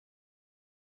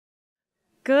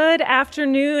Good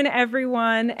afternoon,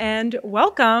 everyone, and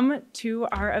welcome to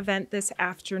our event this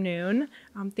afternoon.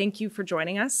 Thank you for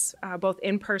joining us, both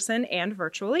in person and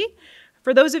virtually.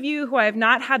 For those of you who I have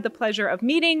not had the pleasure of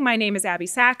meeting, my name is Abby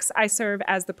Sachs. I serve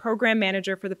as the program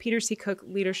manager for the Peter C. Cook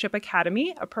Leadership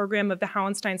Academy, a program of the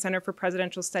Hauenstein Center for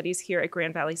Presidential Studies here at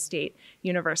Grand Valley State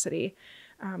University.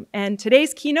 And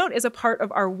today's keynote is a part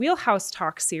of our Wheelhouse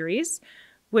Talk series,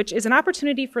 which is an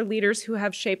opportunity for leaders who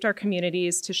have shaped our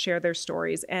communities to share their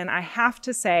stories. And I have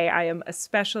to say, I am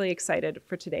especially excited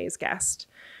for today's guest.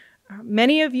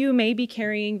 Many of you may be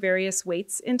carrying various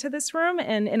weights into this room,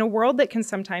 and in a world that can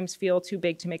sometimes feel too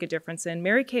big to make a difference in,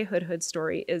 Mary Kay Hoodhood's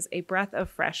story is a breath of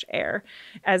fresh air,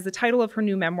 as the title of her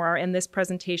new memoir in this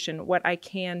presentation, What I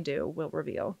Can Do, will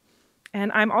reveal.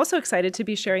 And I'm also excited to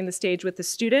be sharing the stage with the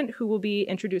student who will be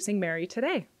introducing Mary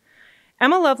today.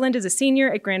 Emma Loveland is a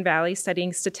senior at Grand Valley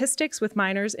studying statistics with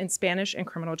minors in Spanish and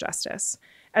criminal justice.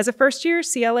 As a first-year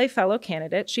CLA fellow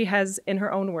candidate, she has, in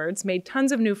her own words, made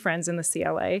tons of new friends in the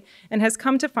CLA and has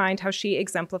come to find how she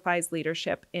exemplifies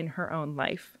leadership in her own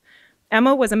life.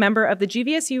 Emma was a member of the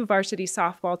GVSU varsity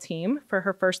softball team for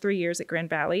her first 3 years at Grand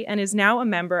Valley and is now a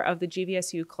member of the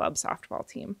GVSU club softball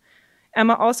team.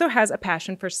 Emma also has a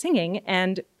passion for singing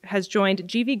and has joined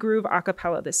GV Groove a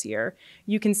cappella this year.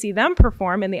 You can see them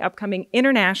perform in the upcoming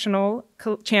International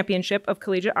Championship of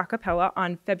Collegiate a cappella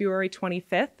on February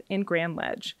 25th in Grand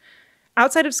Ledge.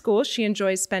 Outside of school, she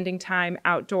enjoys spending time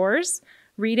outdoors,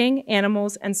 reading,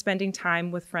 animals, and spending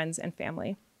time with friends and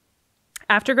family.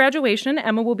 After graduation,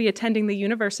 Emma will be attending the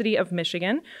University of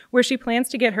Michigan, where she plans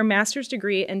to get her master's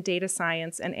degree in data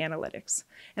science and analytics.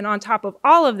 And on top of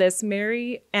all of this,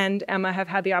 Mary and Emma have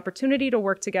had the opportunity to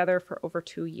work together for over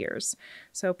 2 years.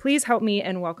 So please help me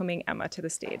in welcoming Emma to the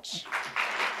stage.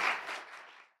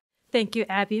 Thank you,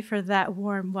 Abby, for that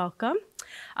warm welcome.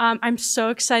 I'm so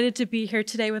excited to be here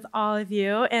today with all of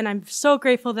you, and I'm so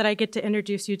grateful that I get to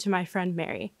introduce you to my friend,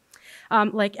 Mary.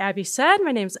 Like Abby said,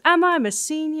 my name's Emma. I'm a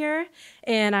senior,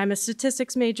 and I'm a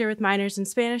statistics major with minors in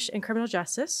Spanish and criminal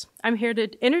justice. I'm here to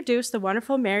introduce the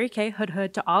wonderful Mary Kay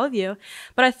Hoodhood to all of you,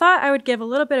 but I thought I would give a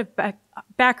little bit of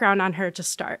background on her to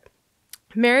start.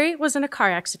 Mary was in a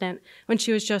car accident when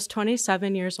she was just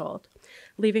 27 years old,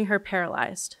 leaving her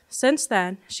paralyzed. Since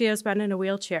then, she has been in a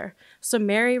wheelchair, so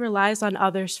Mary relies on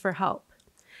others for help.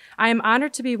 I am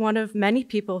honored to be one of many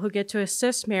people who get to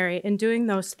assist Mary in doing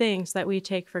those things that we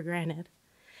take for granted.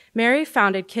 Mary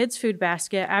founded Kids Food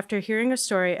Basket after hearing a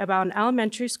story about an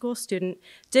elementary school student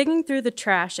digging through the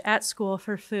trash at school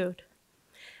for food.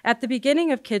 At the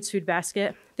beginning of Kids Food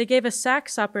Basket, they gave a sack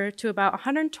supper to about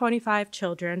 125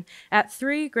 children at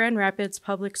 3 Grand Rapids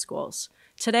public schools.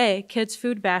 Today, Kids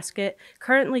Food Basket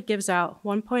currently gives out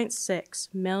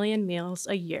 1.6 million meals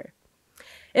a year.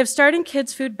 If starting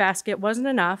Kids Food Basket wasn't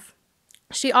enough,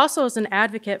 she also is an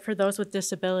advocate for those with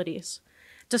disabilities.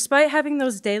 Despite having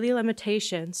those daily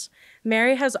limitations,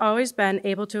 Mary has always been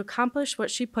able to accomplish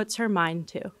what she puts her mind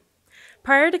to.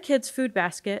 Prior to Kids Food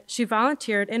Basket, she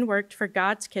volunteered and worked for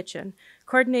God's Kitchen,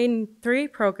 coordinating 3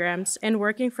 programs and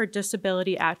working for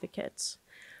disability advocates.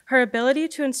 Her ability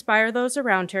to inspire those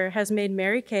around her has made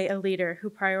Mary Kay a leader who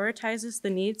prioritizes the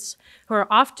needs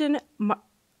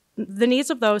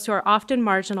of those who are often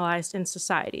marginalized in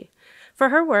society. For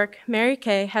her work, Mary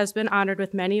Kay has been honored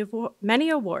with many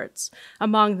awards,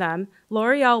 among them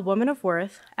L'Oreal Woman of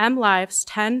Worth, MLive's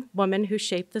 10 Women Who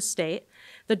Shaped the State,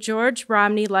 the George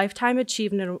Romney Lifetime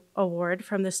Achievement Award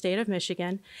from the state of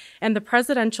Michigan, and the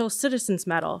Presidential Citizens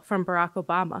Medal from Barack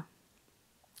Obama.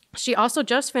 She also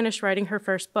just finished writing her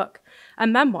first book, a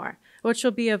memoir, which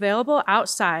will be available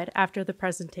outside after the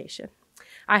presentation.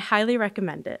 I highly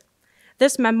recommend it.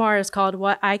 This memoir is called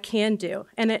What I Can Do,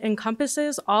 and it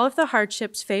encompasses all of the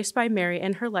hardships faced by Mary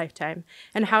in her lifetime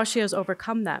and how she has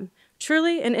overcome them.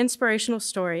 Truly an inspirational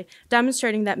story,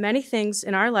 demonstrating that many things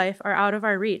in our life are out of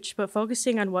our reach, but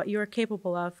focusing on what you are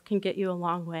capable of can get you a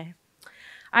long way.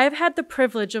 I have had the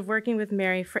privilege of working with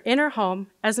Mary in her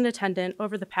home as an attendant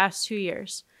over the past 2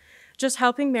 years, just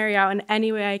helping Mary out in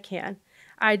any way I can.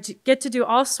 I get to do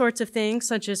all sorts of things,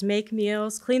 such as make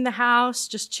meals, clean the house,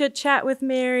 just chit-chat with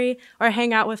Mary, or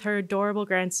hang out with her adorable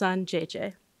grandson,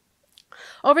 JJ.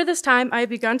 Over this time, I have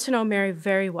begun to know Mary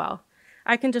very well.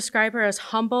 I can describe her as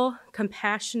humble,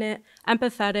 compassionate,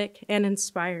 empathetic, and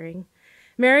inspiring.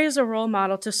 Mary is a role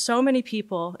model to so many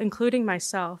people, including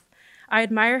myself. I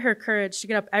admire her courage to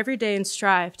get up every day and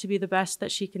strive to be the best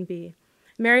that she can be.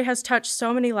 Mary has touched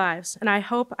so many lives, and I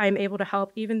hope I am able to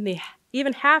help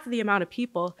even half the amount of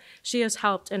people she has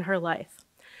helped in her life.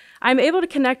 I'm able to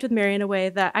connect with Mary in a way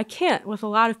that I can't with a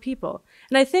lot of people,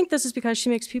 and I think this is because she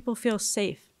makes people feel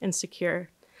safe and secure.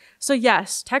 So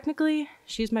yes, technically,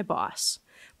 she's my boss.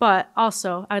 but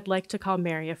also I'd like to call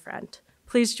Mary a friend.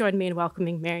 Please join me in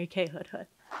welcoming Mary Kay Hoodhood.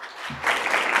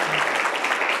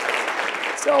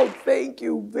 So thank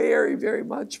you very, very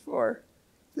much for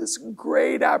this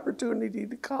great opportunity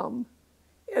to come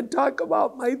and talk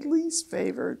about my least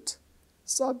favorite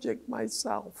subject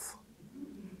myself.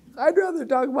 I'd rather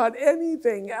talk about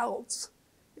anything else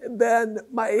than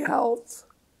my health,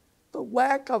 the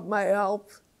lack of my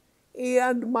health,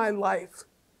 and my life.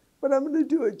 But I'm going to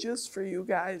do it just for you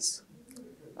guys.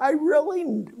 I really,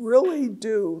 really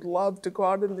do love to go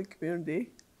out in the community,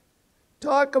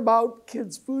 talk about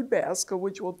Kids Food Basket,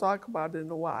 which we'll talk about in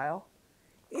a while,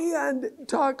 and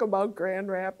talk about Grand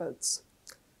Rapids.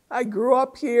 I grew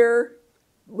up here,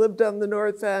 lived on the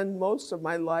North End most of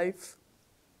my life.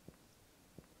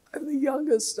 I'm the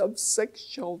youngest of 6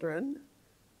 children.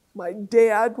 My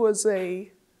dad was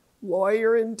a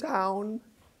lawyer in town.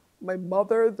 My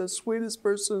mother, the sweetest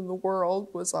person in the world,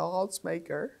 was a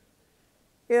housemaker.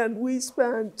 And we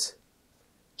spent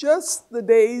just the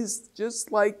days,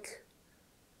 just like,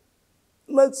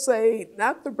 let's say,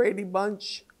 not the Brady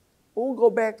Bunch. We'll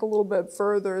go back a little bit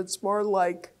further. It's more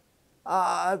like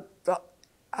the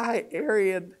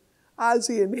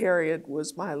Ozzie and Harriet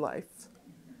was my life.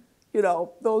 You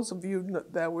know, those of you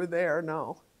that were there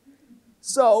know.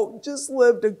 So just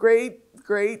lived a great,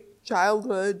 great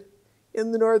childhood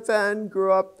in the North End,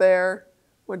 grew up there,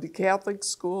 went to Catholic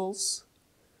schools.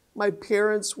 My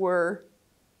parents were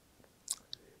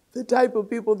the type of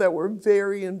people that were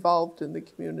very involved in the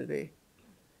community.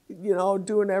 You know,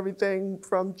 doing everything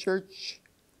from church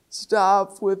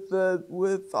stuff with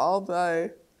all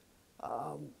the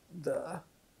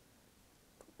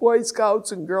Boy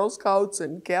Scouts and Girl Scouts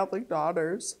and Catholic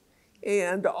Daughters,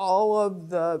 and all of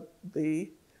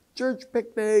the church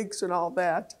picnics and all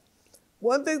that.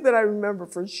 One thing that I remember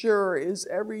for sure is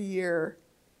every year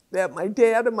that my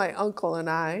dad and my uncle and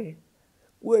I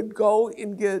would go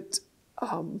and get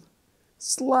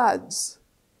sleds.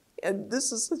 And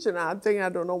this is such an odd thing. I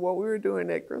don't know what we were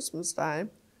doing at Christmas time.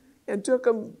 And took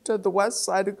them to the west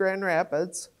side of Grand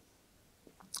Rapids,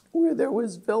 where there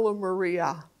was Villa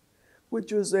Maria,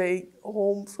 which was a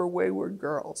home for wayward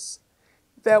girls.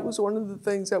 That was one of the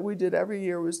things that we did every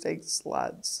year, was take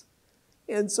sleds.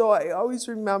 And so I always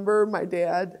remember my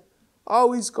dad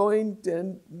always going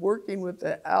and working with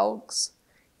the Elks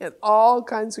and all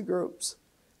kinds of groups.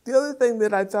 The other thing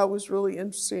that I thought was really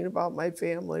interesting about my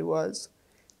family was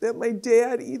that my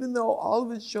dad, even though all of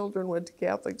his children went to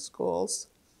Catholic schools,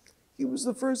 he was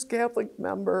the first Catholic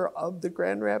member of the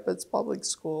Grand Rapids Public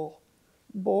School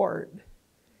Board.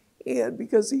 And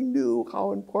because he knew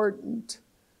how important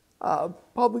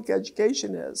public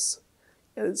education is.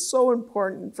 And it's so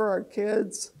important for our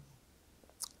kids.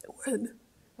 When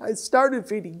I started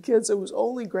feeding kids, it was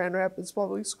only Grand Rapids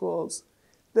Public Schools.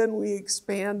 Then we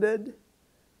expanded.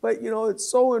 But you know, it's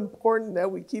so important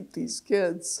that we keep these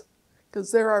kids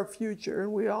because they're our future,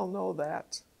 and we all know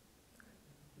that.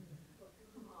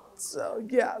 So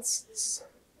yes,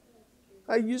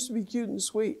 I used to be cute and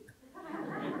sweet.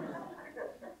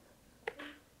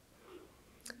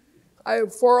 I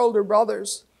have 4 older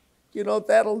brothers. You know what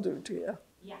that'll do to you.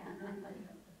 Yeah.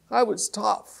 I was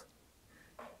tough.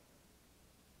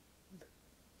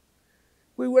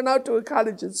 We went out to a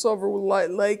cottage at Silver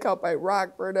Lake out by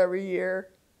Rockford every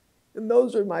year. And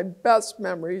those are my best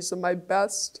memories and my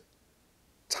best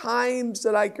times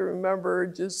that I can remember,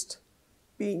 just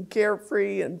being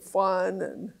carefree and fun.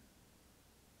 And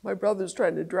my brother's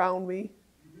trying to drown me.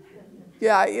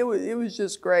 Yeah, it was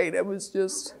just great. It was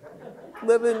just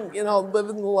living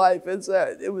the life.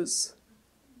 It was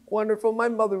wonderful. My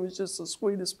mother was just the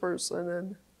sweetest person.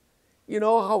 And you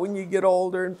know how when you get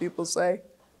older and people say,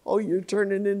 oh, you're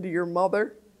turning into your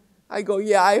mother? I go,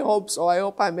 yeah, I hope so. I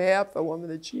hope I'm half the woman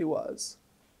that she was.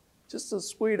 Just a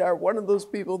sweetheart, one of those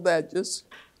people that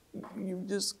you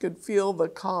just could feel the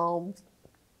calm.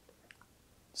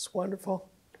 Just wonderful.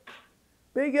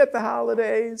 Big at the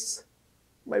holidays.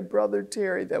 My brother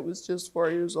Terry, that was just 4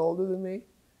 years older than me,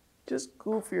 just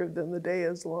goofier than the day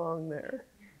is long there.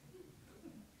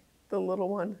 The little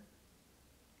one.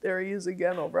 There he is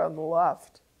again over on the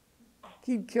left.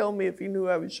 He'd kill me if he knew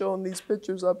I was showing these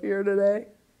pictures up here today.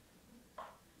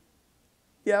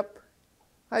 Yep.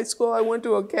 High school, I went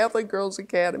to a Catholic Girls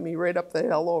Academy right up the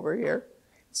hill over here.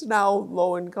 It's now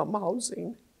low-income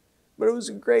housing. But it was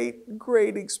a great,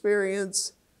 great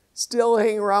experience. Still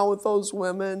hang around with those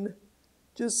women.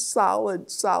 Just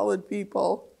solid, solid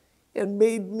people. And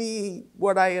made me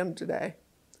what I am today.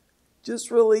 Just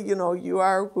really, you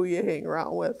are who you hang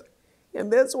around with.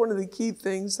 And that's one of the key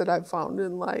things that I've found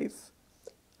in life.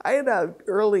 I had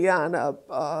early on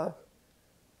a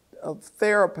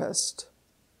therapist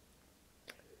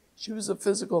She was a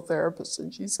physical therapist,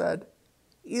 and she said,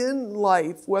 in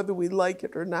life, whether we like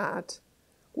it or not,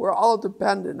 we're all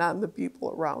dependent on the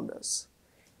people around us.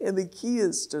 And the key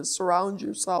is to surround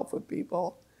yourself with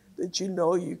people that you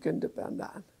know you can depend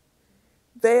on.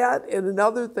 That, and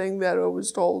another thing that I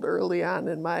was told early on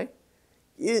in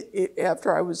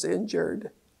after I was injured,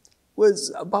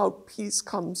 was about peace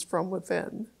comes from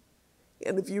within.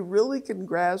 And if you really can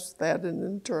grasp that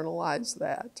and internalize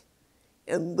that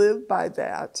and live by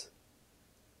that,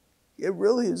 it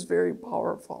really is very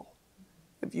powerful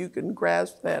if you can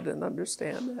grasp that and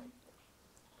understand it.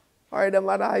 All right, I'm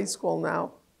out of high school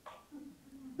now.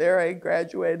 There I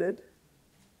graduated.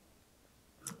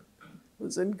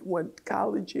 Went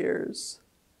college years.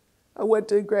 I went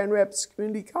to Grand Rapids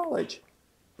Community College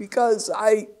because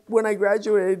when I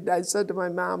graduated, I said to my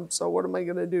mom, so what am I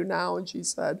going to do now? And she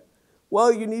said,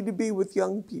 well, you need to be with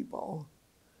young people.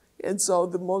 And so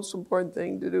the most important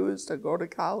thing to do is to go to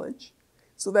college.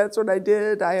 So that's what I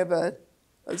did. I have an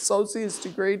associate's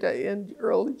degree in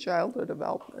early childhood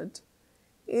development.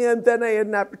 And then I had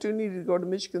an opportunity to go to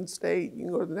Michigan State. You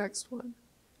can go to the next one.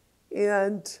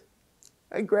 And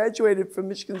I graduated from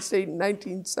Michigan State in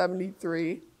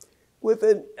 1973 with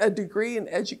a degree in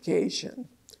education.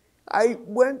 I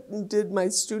went and did my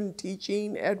student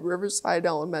teaching at Riverside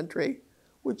Elementary,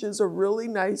 which is a really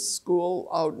nice school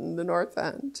out in the North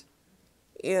End.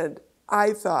 And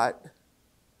I thought,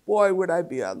 boy, would I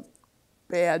be a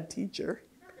bad teacher.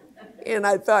 And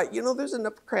I thought, there's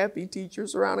enough crappy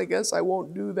teachers around. I guess I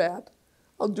won't do that.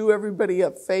 I'll do everybody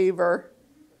a favor.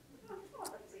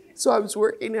 So I was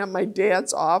working at my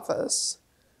dad's office,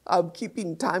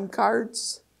 keeping time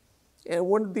cards. And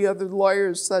one of the other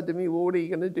lawyers said to me, well, what are you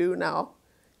going to do now?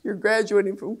 You're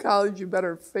graduating from college. You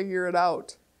better figure it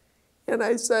out. And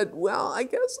I said, well, I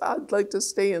guess I'd like to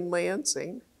stay in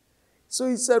Lansing. So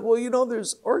he said, well,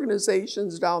 there's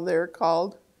organizations down there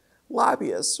called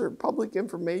lobbyists or public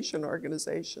information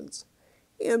organizations.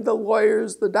 And the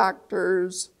lawyers, the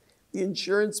doctors, the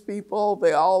insurance people,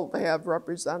 they all have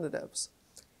representatives.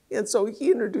 And so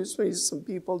he introduced me to some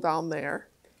people down there.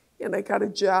 And I got a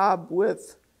job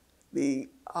with the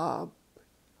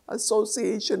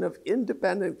Association of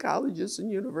Independent Colleges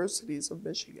and Universities of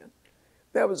Michigan.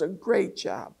 That was a great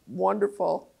job,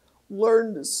 wonderful.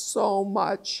 Learned so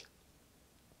much.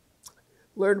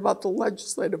 Learned about the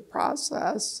legislative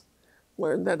process.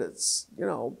 Learned that it's,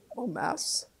 a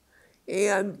mess.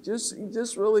 And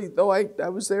just really, though I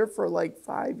was there for like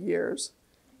 5 years,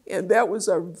 and that was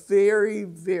a very,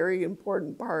 very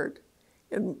important part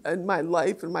in my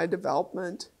life and my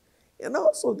development. And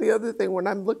also the other thing, when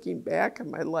I'm looking back at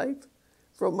my life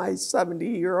from my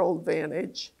 70-year-old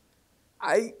vantage,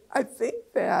 I think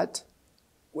that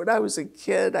when I was a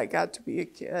kid, I got to be a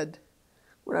kid.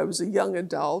 When I was a young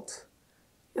adult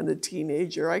and a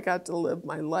teenager, I got to live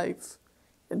my life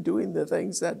and doing the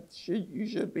things that you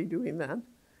should be doing then.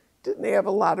 Didn't have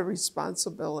a lot of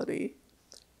responsibility.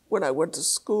 When I went to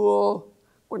school,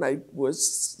 when I was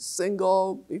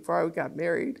single before I got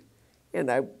married,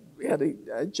 and I had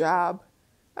a job,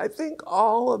 I think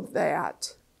all of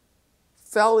that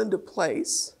fell into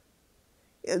place.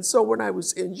 And so when I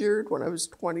was injured, when I was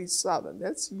 27,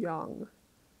 that's young.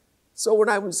 So when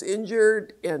I was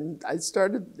injured and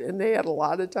they had a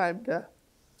lot of time to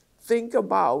think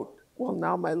about, well,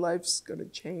 now my life's going to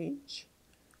change.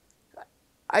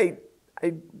 I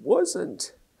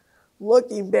wasn't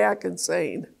looking back and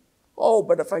saying, oh,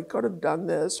 but if I could have done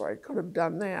this or I could have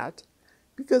done that,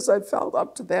 because I felt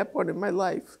up to that point in my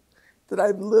life that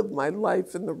I've lived my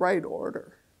life in the right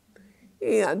order.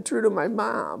 And true to my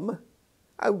mom,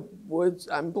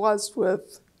 I'm blessed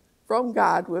from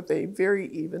God with a very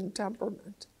even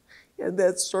temperament. And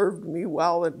that served me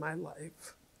well in my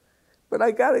life. But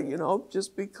I got to,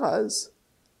 just because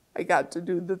I got to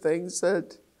do the things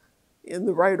that in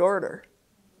the right order.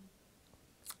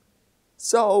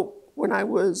 So when I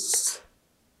was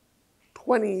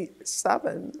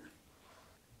 27,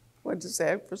 went to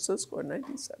San Francisco in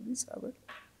 1977.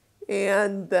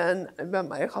 And then I met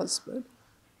my husband.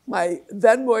 My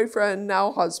then boyfriend,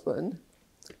 now husband,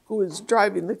 who was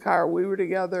driving the car. We were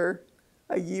together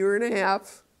a year and a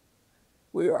half.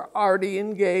 We were already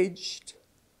engaged.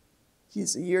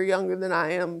 He's a year younger than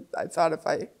I am. I thought if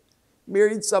I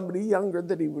married somebody younger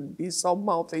that he would be so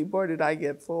mouthy. Boy, did I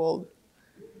get fooled.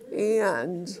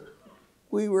 And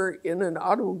we were in an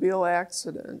automobile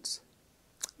accident.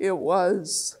 It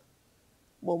was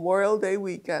Memorial Day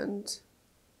weekend.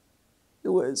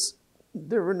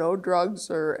 There were no drugs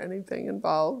or anything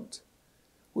involved.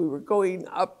 We were going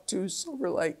up to Silver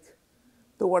Lake,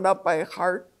 the one up by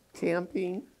Hart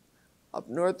Camping, up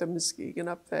north of Muskegon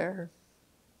up there.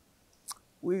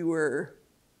 We were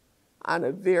on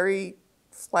a very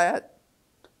flat,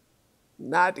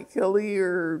 not hilly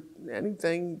or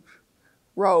anything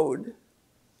road.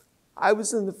 I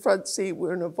was in the front seat. We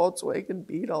were in a Volkswagen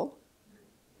Beetle.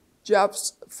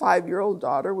 Jeff's 5-year-old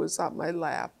daughter was on my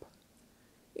lap.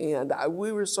 And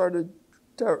we were sort of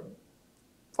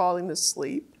falling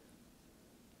asleep.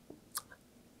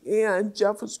 And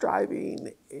Jeff was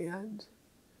driving, and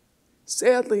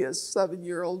sadly, a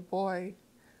 7-year-old boy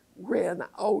ran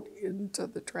out into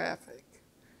the traffic,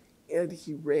 and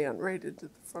he ran right into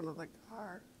the front of the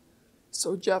car.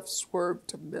 So Jeff swerved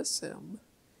to miss him,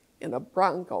 and a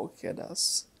Bronco hit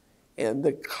us, and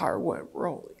the car went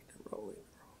rolling and rolling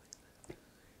and rolling.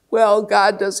 Well,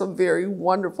 God did a very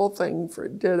wonderful thing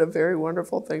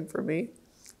for me,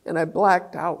 and I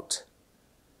blacked out.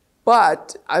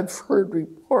 But I've heard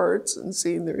reports and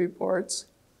seen the reports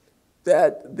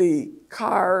that the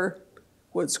car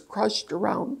was crushed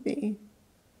around me,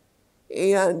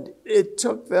 and it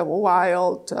took them a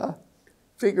while to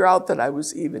figure out that I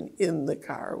was even in the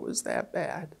car. It was that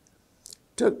bad.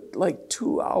 It took like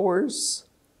 2 hours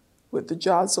with the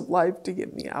jaws of life to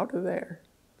get me out of there.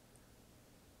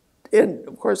 And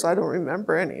of course, I don't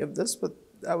remember any of this, but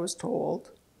I was told.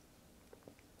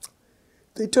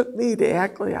 They took me to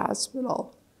Ackley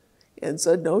Hospital and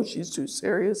said, no, she's too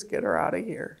serious, get her out of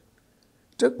here.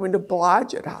 Took me to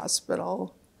Blodgett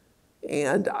Hospital,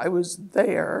 and I was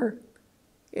there.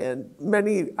 And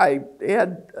I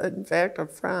had, in fact, a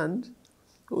friend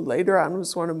who later on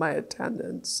was one of my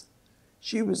attendants.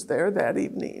 She was there that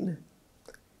evening.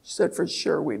 She said, for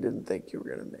sure, we didn't think you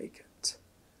were going to make it.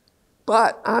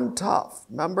 But I'm tough,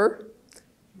 remember?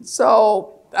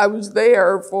 So I was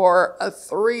there for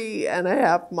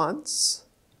 3.5 months.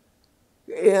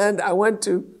 And I went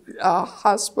to a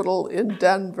hospital in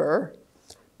Denver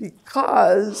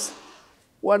because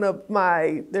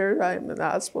there I am in the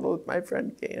hospital with my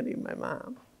friend Candy, my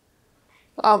mom.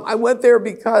 I went there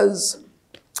because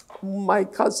my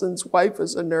cousin's wife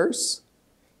is a nurse,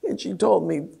 and she told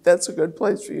me, that's a good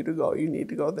place for you to go. You need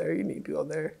to go there, you need to go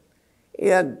there.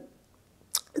 And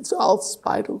it's all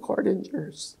spinal cord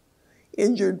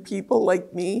injured people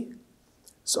like me.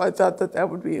 So I thought that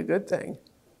would be a good thing.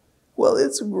 Well,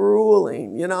 it's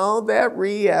grueling, that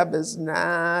rehab is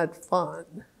not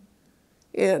fun.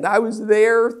 And I was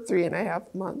there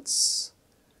 3.5 months.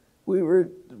 We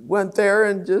went there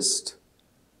and just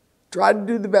tried to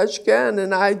do the best you can,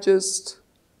 and I just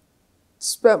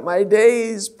spent my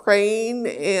days praying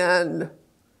and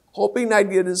hoping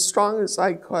I'd get as strong as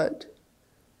I could,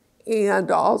 and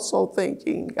also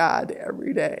thanking God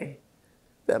every day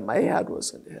that my head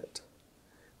wasn't hit.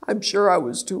 I'm sure I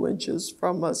was 2 inches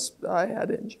from a head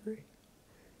injury.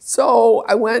 So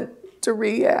I went to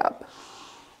rehab,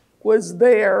 was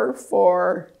there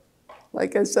for,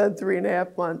 like I said,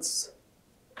 3.5 months.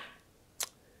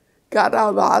 Got out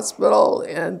of the hospital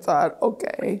and thought,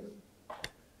 okay,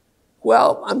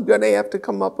 well, I'm going to have to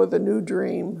come up with a new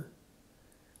dream.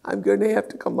 I'm going to have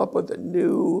to come up with a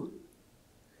new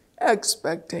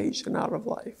expectation out of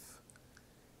life,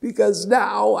 because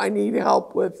now I need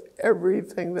help with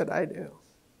everything that I do.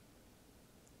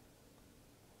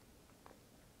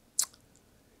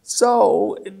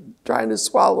 So trying to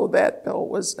swallow that pill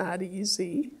was not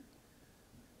easy,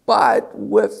 but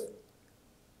with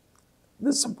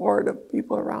the support of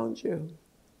people around you.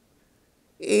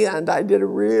 And I did a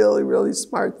really, really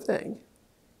smart thing.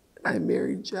 I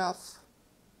married Jeff.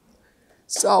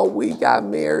 So we got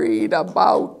married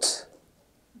about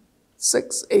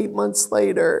 6-8 months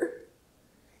later.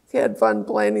 Had fun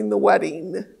planning the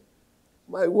wedding.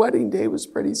 My wedding day was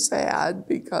pretty sad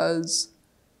because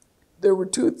there were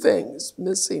 2 things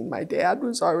missing. My dad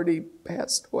was already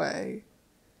passed away,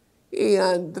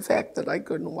 and the fact that I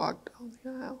couldn't walk down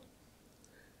the aisle.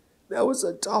 That was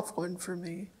a tough one for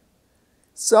me.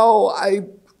 So I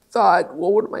thought,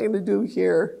 well, what am I going to do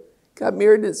here? Got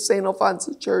married at St.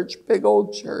 Alphonsus Church, big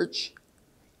old church,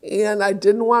 and I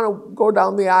didn't want to go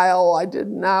down the aisle. I did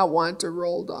not want to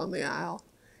roll down the aisle.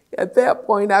 At that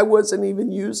point, I wasn't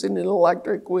even using an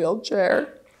electric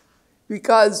wheelchair,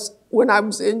 because when I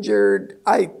was injured,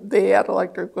 they had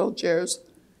electric wheelchairs,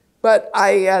 but I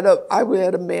had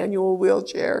a manual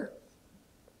wheelchair.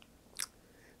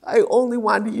 I only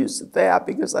wanted to use that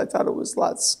because I thought it was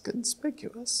less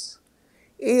conspicuous.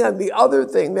 And the other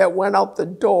thing that went out the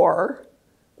door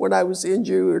when I was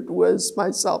injured was my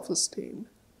self-esteem.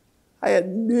 I had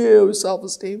no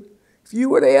self-esteem. If you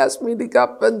would have asked me to get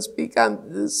up and speak on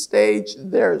this stage,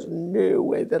 there's no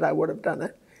way that I would have done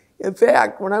it. In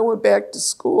fact, when I went back to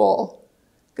school,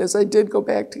 because I did go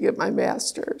back to get my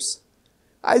master's,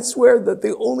 I swear that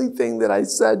the only thing that I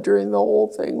said during the whole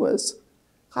thing was,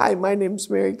 Hi, my name's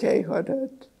Mary Kay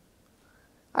Hoodhood.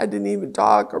 I didn't even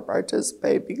talk or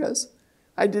participate because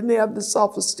I didn't have the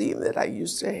self-esteem that I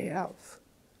used to have.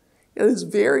 It is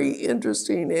very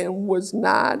interesting and was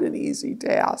not an easy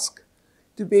task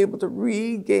to be able to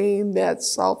regain that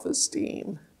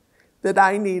self-esteem that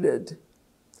I needed.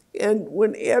 And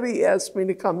when Abby asked me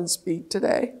to come and speak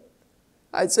today,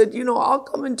 I said, I'll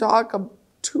come and talk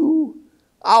to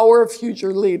our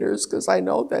future leaders because I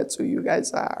know that's who you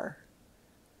guys are.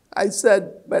 I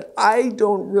said, but I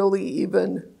don't really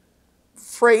even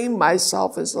frame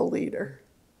myself as a leader.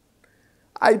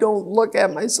 I don't look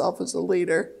at myself as a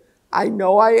leader. I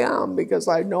know I am because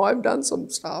I know I've done some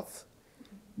stuff,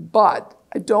 but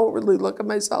I don't really look at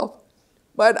myself.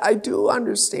 But I do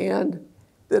understand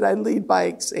that I lead by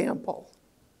example.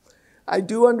 I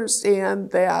do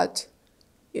understand that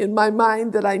in my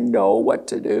mind that I know what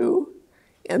to do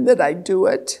and that I do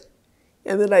it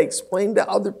and that I explain to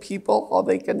other people how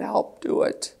they can help do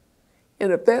it.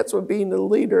 And if that's what being a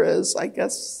leader is, I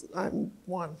guess I'm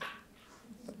one.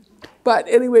 But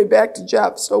anyway, back to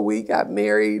Jeff. So we got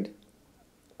married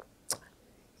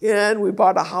and we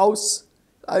bought a house.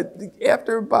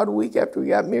 After about a week after we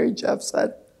got married, Jeff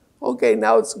said, okay,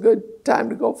 now it's a good time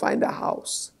to go find a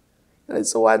house. And I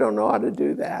said, well, I don't know how to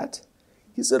do that.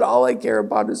 He said, all I care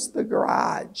about is the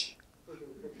garage.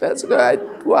 That's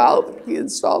good. Well, he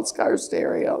installed car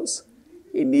stereos.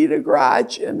 He needed a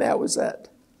garage, and that was it.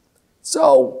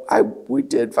 So we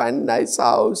did find a nice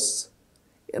house,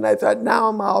 and I thought, now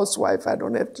I'm a housewife. I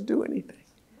don't have to do anything.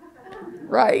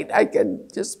 Right? I can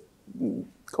just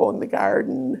go in the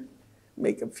garden,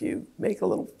 make a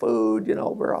little food,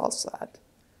 we're all set.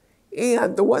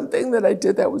 And the one thing that I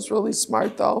did that was really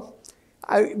smart, though,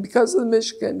 because of the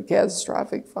Michigan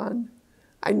Catastrophic Fund,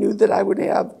 I knew that I would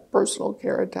have personal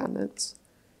care attendants.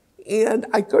 And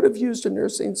I could have used a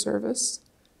nursing service,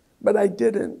 but I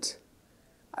didn't.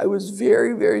 I was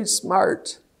very, very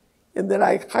smart in that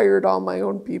I hired all my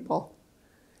own people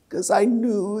because I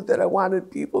knew that I wanted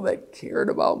people that cared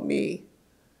about me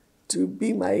to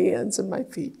be my hands and my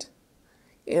feet.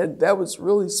 And that was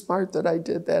really smart that I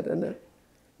did that and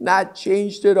not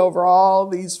changed it over all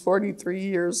these 43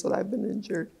 years that I've been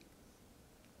injured.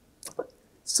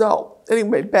 So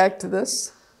anyway, back to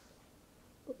this.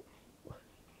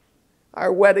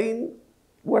 Our wedding,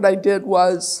 what I did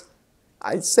was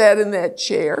I sat in that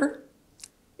chair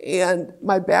and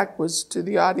my back was to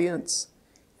the audience.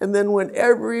 And then when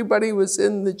everybody was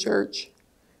in the church,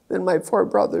 then my 4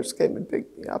 brothers came and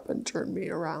picked me up and turned me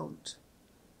around.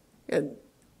 And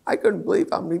I couldn't believe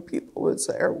how many people was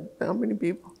there, how many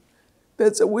people.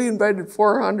 We invited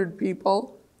 400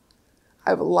 people.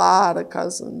 I have a lot of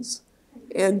cousins.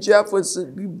 And Jeff was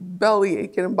belly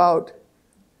aching about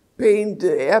having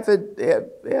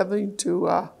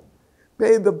to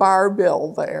pay the bar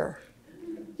bill there.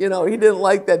 He didn't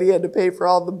like that he had to pay for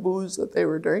all the booze that they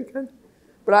were drinking.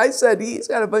 But I said, he's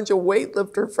got a bunch of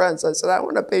weightlifter friends. I said, I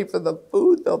want to pay for the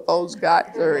food that those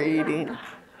guys are eating.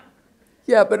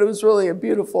 Yeah, but it was really a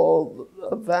beautiful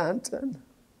event. And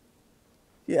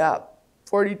yeah,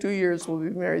 42 years we'll be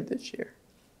married this year.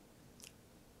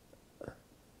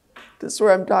 This is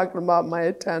where I'm talking about my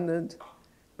attendant.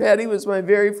 Patty was my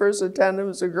very first attendant. It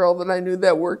was a girl that I knew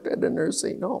that worked at a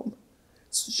nursing home.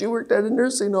 So she worked at a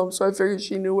nursing home, so I figured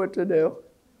she knew what to do.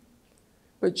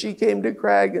 But she came to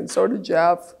Craig, and so did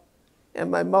Jeff,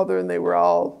 and my mother, and they were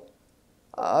all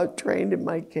trained in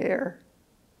my care.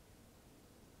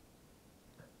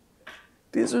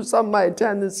 These are some of my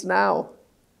attendants now.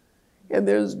 And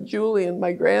there's Julian,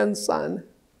 my grandson.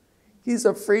 He's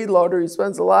a freeloader. He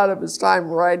spends a lot of his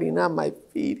time riding on my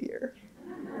feet here.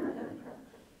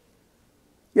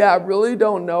 Yeah, I really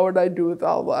don't know what I'd do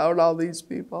without all these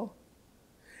people.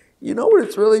 You know what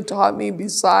it's really taught me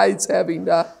besides having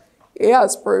to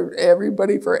ask for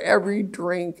everybody for every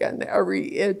drink and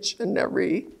every itch and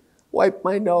every wipe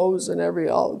my nose and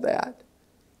all of that?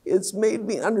 It's made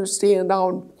me understand how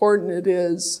important it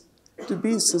is to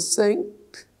be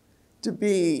succinct, to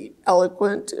be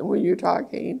eloquent when you're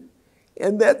talking.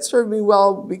 And that served me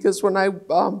well because when I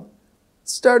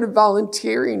started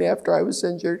volunteering after I was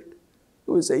injured, it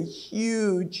was a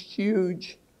huge,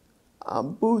 huge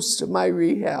boost to my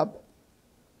rehab.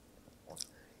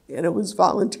 And it was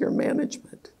volunteer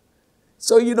management.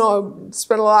 So, I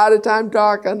spent a lot of time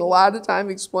talking, a lot of time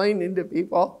explaining to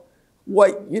people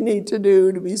what you need to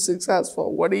do to be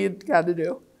successful. What do you got to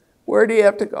do? Where do you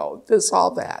have to go? This,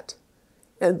 all that.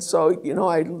 And so,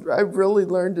 I really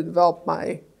learned to develop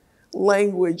my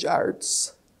language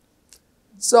arts.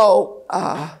 So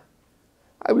I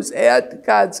was at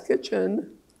God's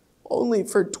Kitchen only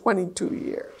for 22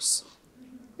 years.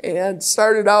 and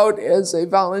started out as a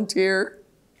volunteer,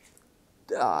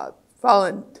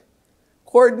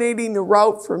 coordinating a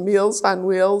route for Meals on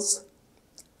Wheels.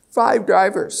 5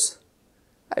 drivers.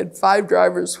 I had 5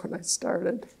 drivers when I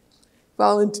started,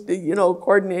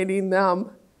 coordinating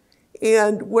them.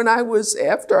 And when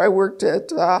after I worked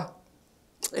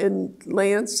in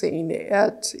Lansing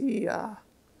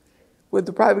with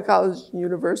the private colleges and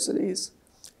universities,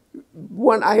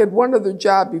 I had one other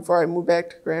job before I moved back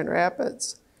to Grand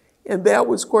Rapids, and that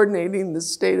was coordinating the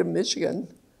state of Michigan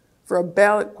for a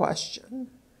ballot question.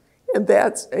 And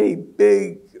that's a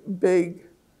big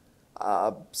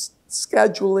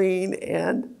scheduling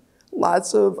and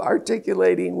lots of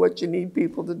articulating what you need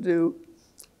people to do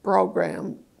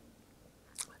program.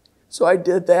 So I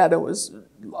did that. It was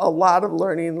a lot of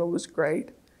learning, and it was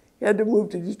great. I had to move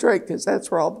to Detroit because that's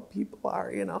where all the people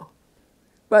are,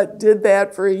 But did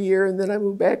that for a year, and then I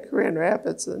moved back to Grand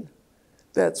Rapids, and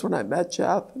that's when I met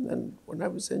Jeff, and then when I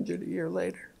was injured a year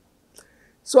later.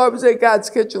 So I was at God's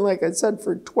Kitchen, like I said,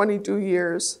 for 22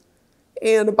 years.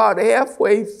 And about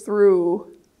halfway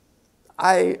through,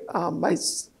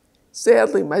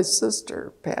 sadly, my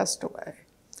sister passed away.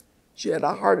 She had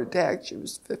a heart attack. She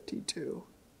was 52.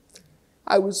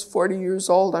 I was 40 years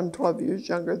old. I'm 12 years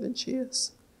younger than she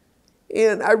is.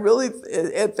 And I really,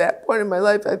 at that point in my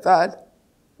life, I thought,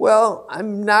 well,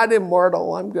 I'm not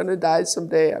immortal. I'm going to die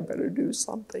someday. I better do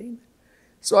something.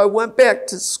 So I went back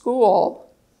to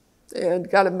school and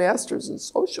got a master's in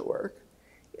social work.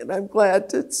 And I'm glad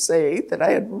to say that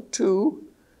I had 2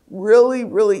 really,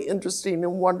 really interesting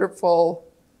and wonderful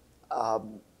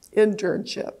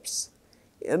internships.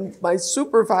 And my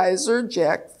supervisor,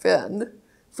 Jack Finn,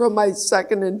 from my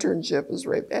second internship is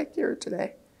right back here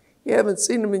today. You haven't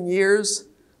seen him in years.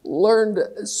 Learned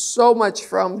so much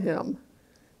from him.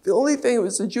 The only thing, it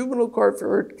was a juvenile court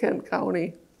for Kent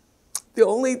County. The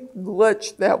only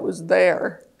glitch that was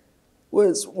there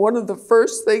was one of the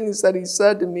first things that he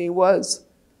said to me was,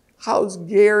 how's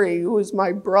Gary, who is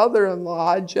my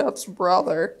brother-in-law, Jeff's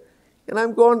brother? And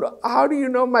I'm going, how do you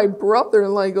know my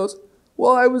brother-in-law? He goes,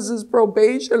 well, I was his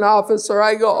probation officer.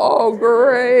 I go, oh,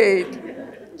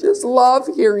 great. Just love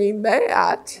hearing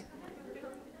that.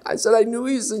 I said, I knew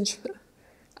he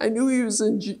was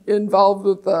involved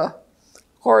with the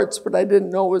courts, but I didn't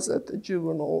know it was at the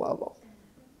juvenile level.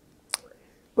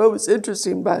 But it was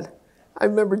interesting. But I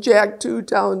remember Jack, too,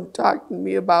 talking to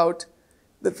me about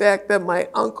the fact that my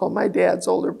uncle, my dad's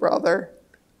older brother,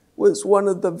 was one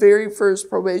of the very first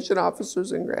probation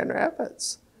officers in Grand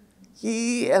Rapids.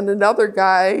 He and another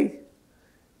guy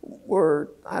were,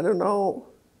 I don't know,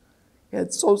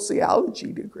 had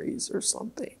sociology degrees or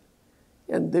something.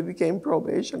 And they became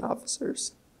probation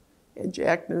officers. And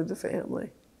Jack knew the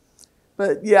family.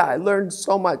 But yeah, I learned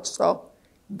so much. So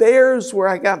there's where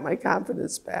I got my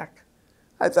confidence back.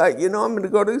 I thought, I'm going to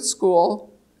go to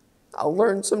school. I'll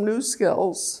learn some new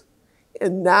skills.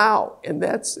 And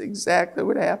that's exactly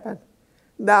what happened.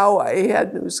 Now I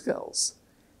had new skills.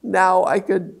 Now I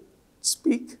could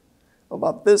speak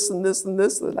about this and this and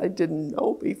this that I didn't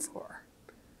know before.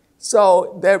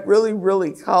 So that really,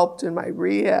 really helped in my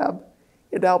rehab.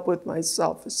 It helped with my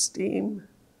self-esteem.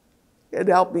 It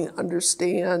helped me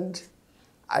understand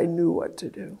I knew what to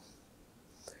do.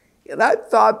 And I've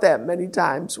thought that many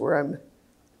times where I'm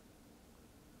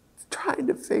trying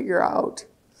to figure out,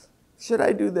 should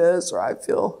I do this, or I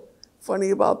feel funny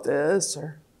about this,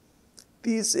 or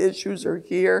these issues are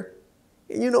here.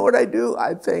 And you know what I do?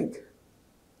 I think,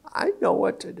 I know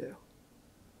what to do.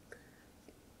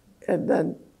 And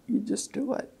then you just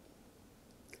do it.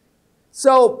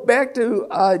 So back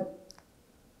to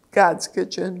God's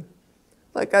Kitchen.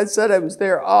 Like I said, I was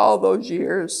there all those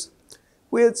years.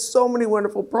 We had so many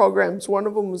wonderful programs. One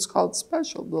of them was called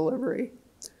Special Delivery.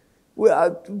 We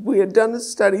had done a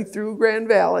study through Grand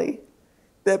Valley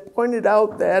that pointed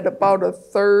out that about a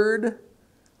third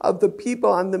of the people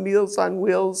on the Meals on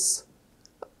Wheels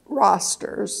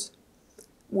rosters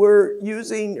were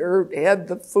using or had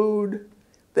the food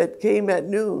that came at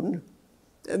noon,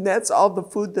 and that's all the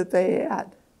food that they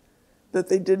had, that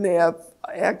they didn't have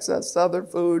access to other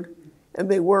food, and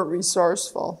they weren't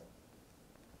resourceful.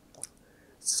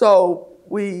 So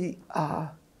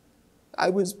I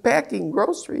was packing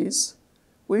groceries.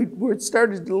 We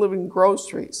started delivering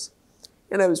groceries,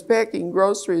 and I was packing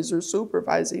groceries or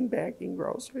supervising packing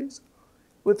groceries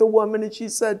with a woman, and she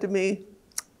said to me,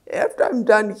 after I'm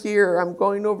done here, I'm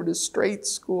going over to straight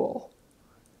school,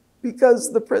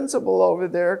 because the principal over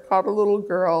there caught a little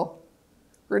girl.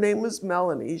 Her name was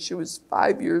Melanie. She was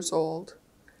 5 years old,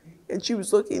 and she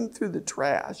was looking through the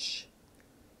trash.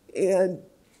 And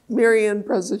Marianne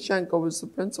Prezichenko was the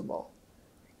principal.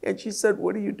 And she said,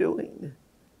 what are you doing?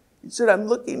 He said, I'm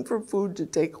looking for food to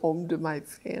take home to my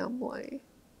family.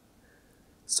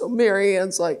 So Mary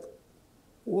Ann's like,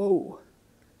 whoa.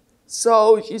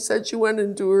 So she said she went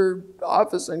into her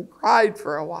office and cried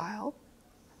for a while.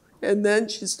 And then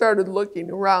she started looking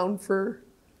around for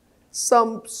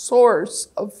some source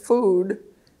of food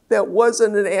that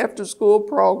wasn't an after-school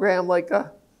program like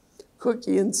a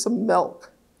cookie and some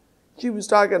milk. She was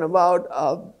talking about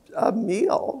a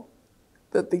meal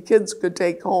that the kids could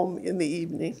take home in the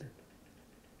evening.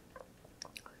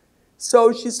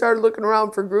 So she started looking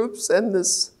around for groups, and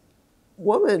this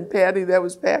woman, Patty, that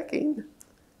was packing,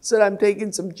 said, I'm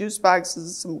taking some juice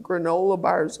boxes, some granola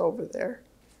bars over there.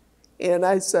 And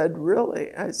I said,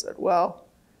 really? I said, well,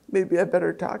 maybe I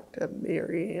better talk to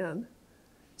Mary Ann.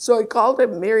 So I called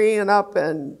Mary Ann up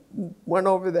and went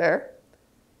over there.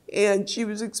 And she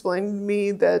was explaining to me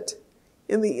that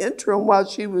in the interim, while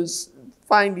she was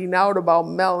finding out about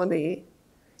Melanie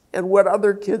and what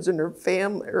other kids in her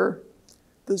family or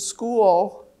the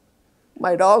school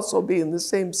might also be in the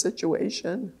same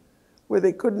situation where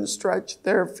they couldn't stretch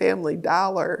their family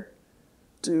dollar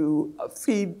to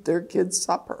feed their kids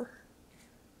supper.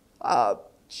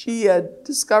 She had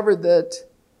discovered that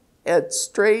at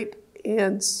Strait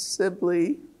and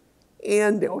Sibley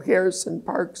and Harrison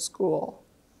Park School,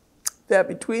 that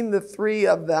between the three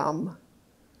of them,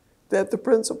 that the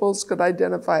principals could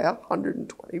identify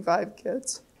 125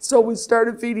 kids. So we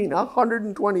started feeding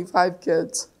 125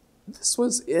 kids. This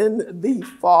was in the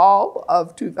fall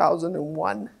of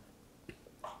 2001.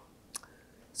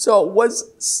 So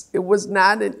it was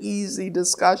not an easy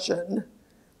discussion.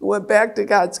 We went back to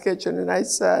God's Kitchen and I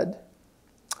said,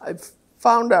 I've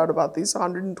found out about these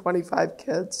 125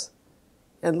 kids.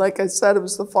 And like I said, it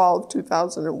was the fall of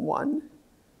 2001. It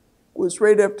was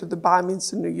right after the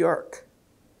bombings in New York.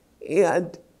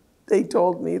 And they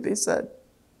told me, they said,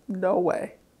 no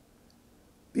way.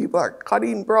 People are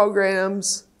cutting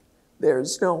programs.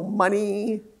 There's no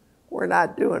money. We're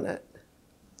not doing it.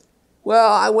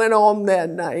 Well, I went home that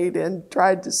night and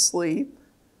tried to sleep.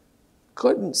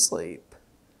 Couldn't sleep.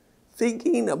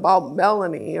 Thinking about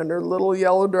Melanie and her little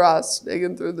yellow dress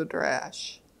digging through the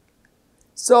trash.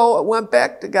 So I went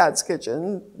back to God's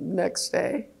Kitchen next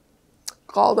day,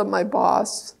 called up my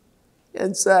boss,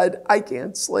 and said, I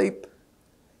can't sleep.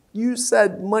 You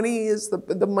said money is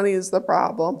the money is the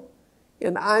problem.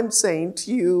 And I'm saying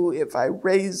to you, if I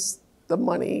raise the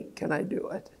money, can I do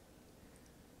it?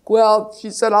 Well, she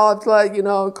said, I'll have to let you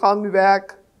know, call me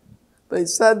back. They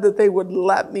said that they would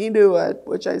let me do it,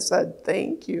 which I said,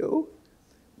 thank you.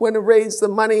 When I raised the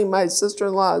money, my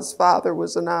sister-in-law's father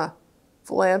was a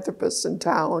philanthropist in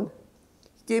town.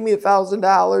 He gave me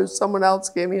 $1,000. Someone else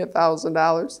gave me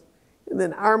 $1,000. And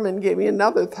then Armin gave me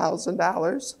another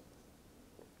 $1,000.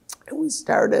 And we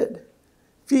started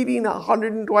feeding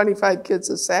 125 kids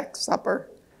a sack supper.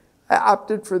 I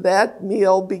opted for that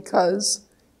meal because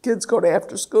kids go to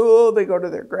after school, they go to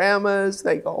their grandma's,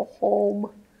 they go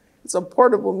home. It's a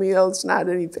portable meal, it's not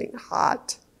anything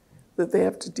hot that they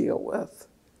have to deal with.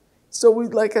 So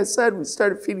like I said, we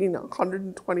started feeding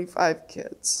 125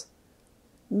 kids.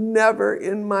 Never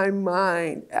in my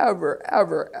mind, ever,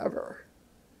 ever, ever,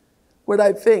 would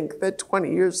I think that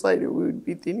 20 years later we would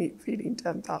be feeding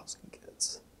 10,000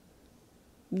 kids.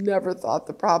 Never thought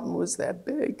the problem was that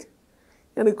big.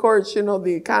 And of course, you know,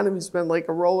 the economy's been like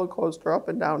a roller coaster, up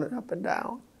and down and up and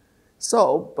down.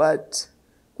 So, but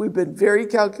we've been very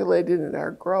calculated in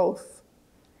our growth.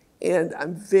 And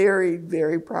I'm very,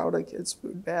 very proud of Kids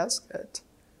Food Basket.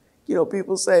 You know,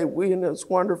 people say, it's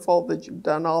wonderful that you've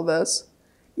done all this.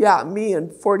 Yeah, me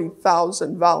and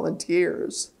 40,000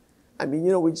 volunteers. I mean,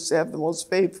 you know, we just have the most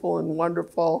faithful and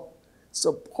wonderful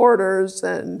supporters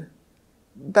and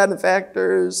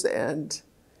benefactors and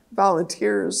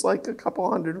volunteers, like a couple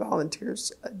hundred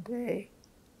volunteers a day.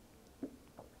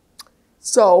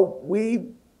 So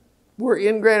we were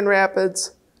in Grand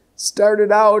Rapids,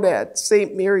 started out at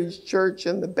St. Mary's Church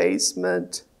in the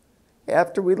basement.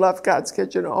 After we left God's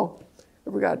Kitchen, I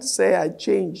forgot to say I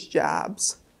changed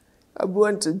jobs. I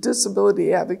went to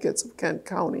Disability Advocates of Kent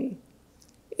County.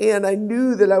 And I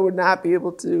knew that I would not be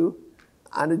able to,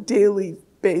 on a daily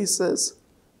basis,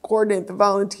 coordinate the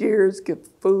volunteers, get the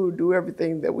food, do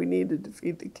everything that we needed to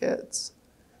feed the kids.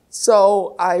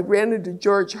 So I ran into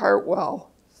George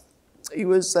Hartwell. He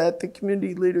was at the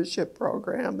Community Leadership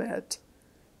Program at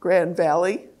Grand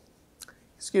Valley,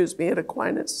 at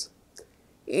Aquinas.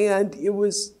 And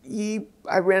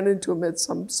I ran into him at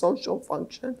some social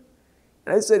function.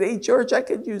 And I said, hey, George, I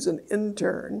could use an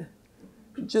intern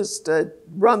just to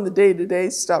run the day-to-day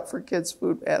stuff for Kids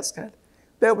Food Basket.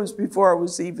 That was before I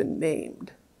was even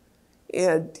named.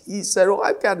 And he said, oh,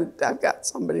 I've got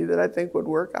somebody that I think would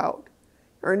work out.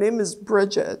 Her name is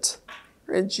Bridget,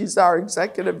 and she's our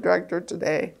executive director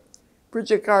today.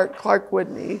 Bridget Clark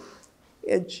Whitney,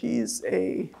 and she's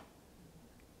a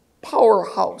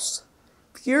powerhouse.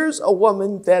 Here's a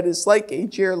woman that is like a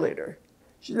cheerleader.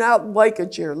 She's not like a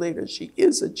cheerleader, she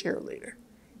is a cheerleader.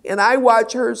 And I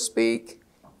watch her speak,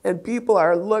 and people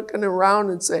are looking around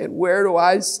and saying, where do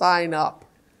I sign up?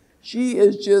 She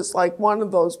is just like one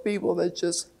of those people that's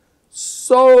just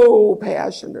so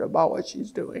passionate about what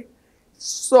she's doing.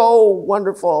 So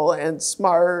wonderful and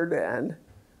smart and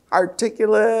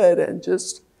articulate and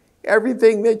just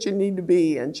everything that you need to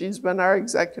be. And she's been our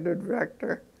executive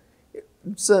director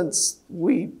since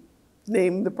we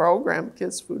named the program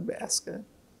Kids Food Basket.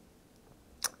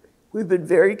 We've been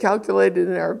very calculated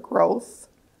in our growth.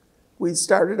 We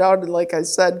started out, like I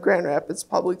said, Grand Rapids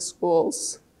Public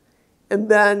Schools. And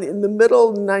then in the middle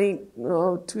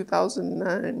of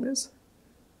 2009,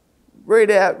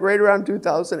 right around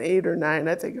 2008 or 9,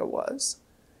 I think it was,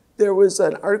 there was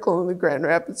an article in the Grand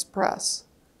Rapids Press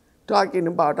talking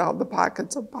about all the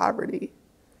pockets of poverty.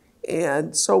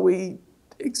 And so we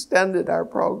extended our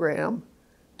program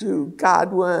to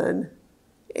Godwin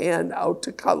and out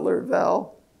to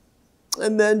Cutlerville.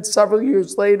 And then several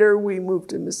years later, we moved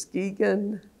to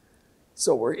Muskegon.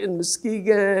 So we're in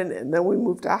Muskegon, and then we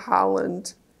moved to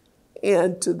Holland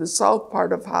and to the south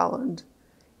part of Holland.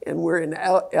 And we're in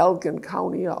Elgin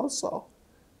County also.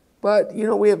 But, you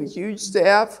know, we have a huge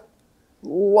staff,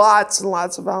 lots and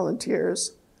lots of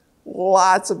volunteers,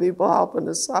 lots of people helping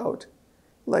us out.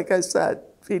 Like I said,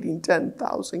 feeding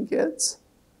 10,000 kids.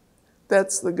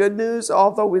 That's the good news,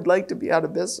 although we'd like to be out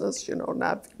of business, you know,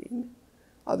 not feeding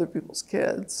other people's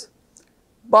kids.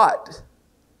 But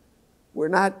we're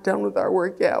not done with our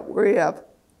work yet. We have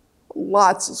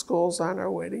lots of schools on our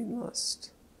waiting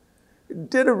list.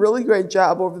 Did a really great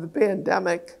job over the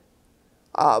pandemic,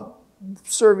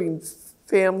 serving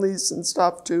families and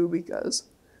stuff too, because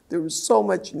there was so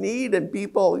much need and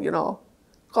people, you know,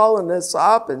 calling us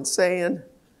up and saying,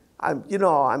 I'm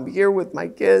here with my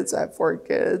kids. I have 4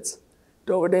 kids.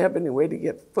 Don't have any way to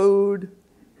get food.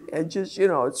 And just, you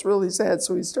know, it's really sad.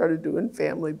 So we started doing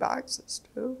family boxes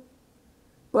too.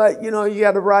 But, you know, you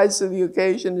got to rise to the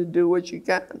occasion and do what you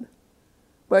can.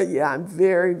 But yeah, I'm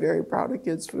very, very proud of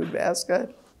Kids Food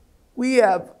Basket. We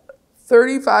have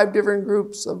 35 different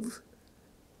groups of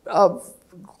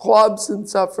clubs and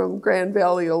stuff from Grand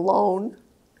Valley alone.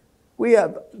 We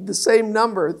have the same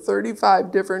number, 35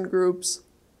 different groups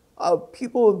of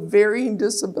people with varying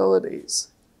disabilities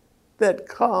that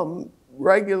come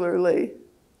regularly.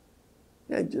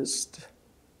 And just,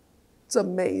 it's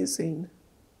amazing.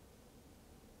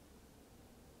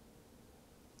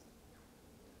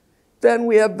 Then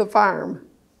we have the farm.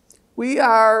 We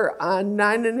are on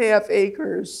 9.5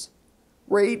 acres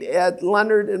right at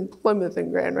Leonard and Plymouth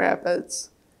in Grand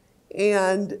Rapids.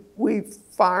 And we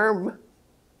farm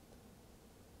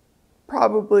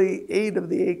probably 8 of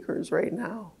the acres right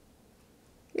now.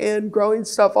 And growing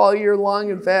stuff all year long.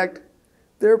 In fact,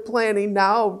 they're planting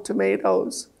now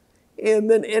tomatoes. And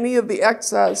then any of the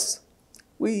excess,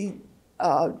 we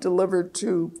deliver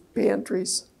to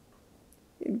pantries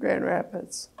in Grand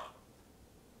Rapids.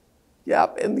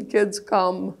 Yep, and the kids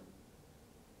come.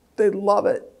 They love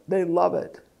it. They love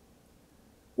it.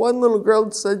 One little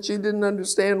girl said she didn't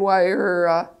understand why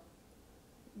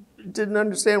didn't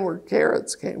understand where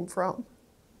carrots came from.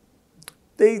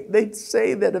 They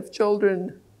say that if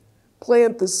children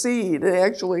plant the seed and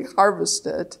actually harvest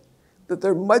it, that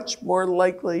they're much more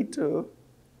likely to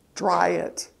try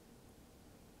it.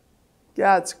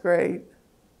 Yeah, it's great.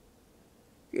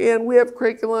 And we have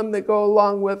curriculum that go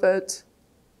along with it.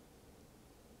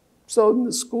 So in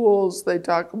the schools, they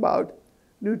talk about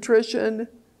nutrition.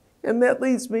 And that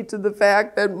leads me to the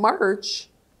fact that March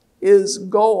is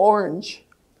Go Orange,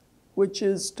 which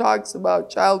talks about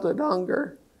childhood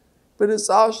hunger. But it's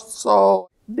also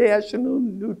National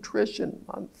Nutrition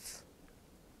Month.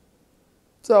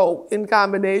 So in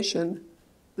combination,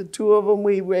 the two of them,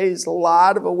 we raise a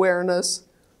lot of awareness.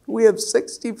 We have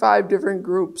 65 different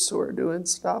groups who are doing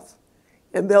stuff.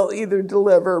 And they'll either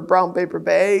deliver brown paper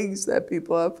bags that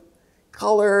people have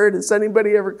colored. Has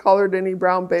anybody ever colored any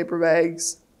brown paper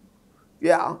bags?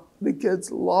 Yeah, the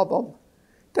kids love them.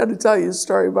 Got to tell you a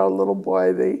story about a little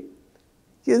boy.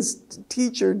 His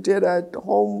teacher did a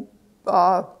home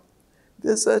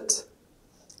visit,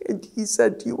 and he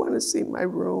said, "Do you want to see my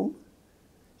room?"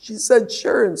 She said,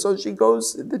 "Sure." And so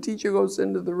the teacher goes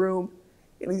into the room,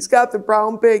 and he's got the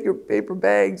brown paper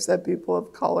bags that people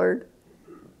have colored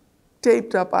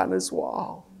taped up on his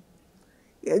wall.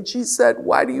 And she said,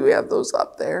 "Why do you have those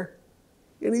up there?"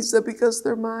 And he said, because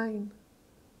they're mine.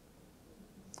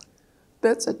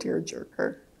 That's a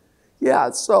tearjerker.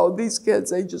 Yeah, so these kids,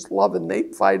 they just love it, and they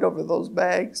fight over those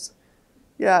bags.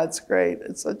 Yeah, it's great.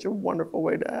 It's such a wonderful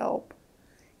way to help.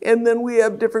 And then we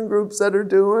have different groups that are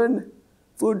doing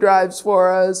food drives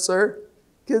for us, or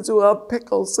kids who have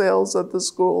pickle sales at the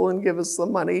school and give us the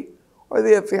money, or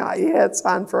they have hats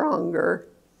on for hunger.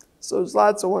 So there's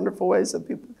lots of wonderful ways that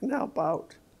people can help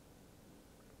out.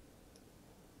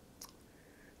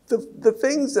 The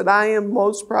things that I am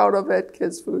most proud of at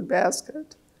Kids Food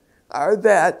Basket are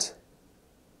that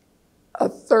a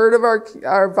third of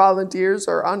our volunteers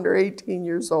are under 18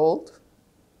 years old,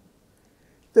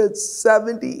 that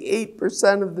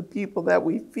 78% of the people that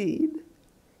we feed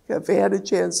have had a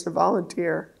chance to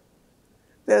volunteer.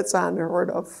 That's unheard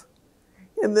of.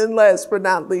 And then last but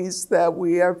not least, that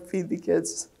we feed the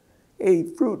kids a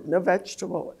fruit and a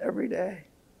vegetable every day.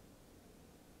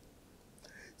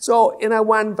 So, and I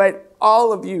want to invite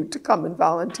all of you to come and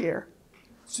volunteer.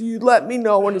 So you let me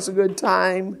know when it's a good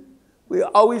time. We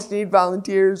always need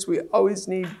volunteers. We always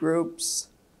need groups.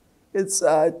 It's,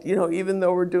 even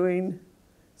though we're doing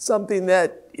something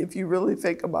that, if you really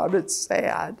think about it,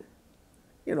 sad,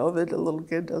 that a little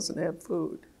kid doesn't have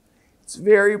food. It's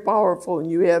very powerful when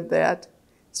you have that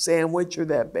sandwich or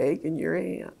that bag in your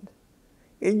hand.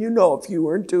 And if you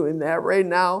weren't doing that right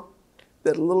now,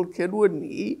 that a little kid wouldn't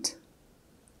eat.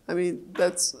 I mean,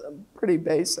 that's pretty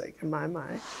basic in my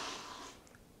mind.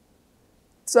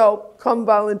 So come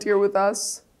volunteer with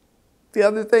us. The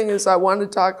other thing is I want to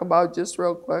talk about, just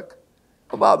real quick,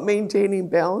 about maintaining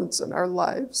balance in our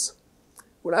lives.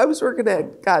 When I was working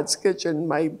at God's Kitchen,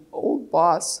 my old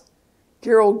boss,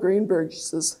 Carol Greenberg, she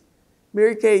says,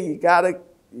 Mary Kay, you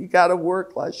gotta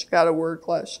work less, you gotta work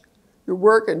less. You're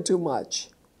working too much.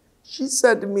 She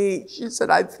said to me,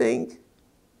 I think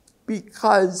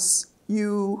because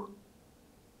you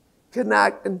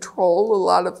cannot control a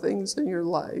lot of things in your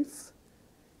life,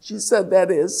 she said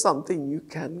that is something you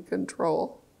can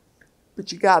control.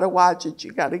 But you gotta watch it,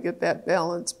 you gotta get that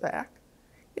balance back.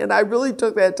 And I really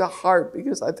took that to heart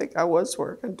because I think I was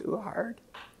working too hard.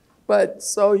 But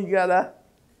so you gotta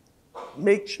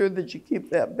make sure that you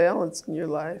keep that balance in your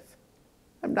life.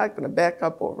 I'm not gonna back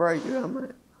up over you, am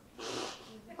I?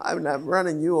 I'm not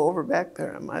running you over back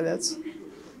there, am I? That's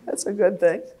a good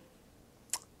thing.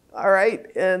 All right,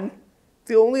 and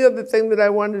the only other thing that I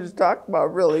wanted to talk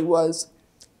about really was,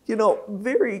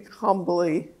 very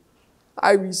humbly,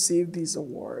 I received these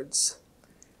awards.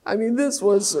 I mean, this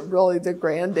was really the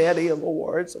granddaddy of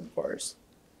awards, of course.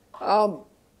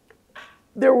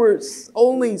 There were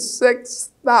only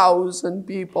 6,000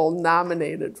 people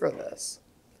nominated for this.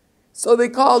 So they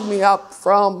called me up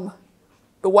from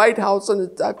the White House, and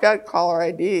I've got caller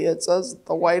ID. It says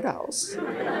the White House.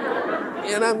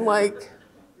 And I'm like,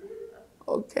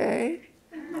 okay.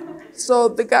 So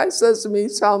the guy says to me,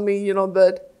 telling me,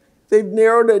 that they've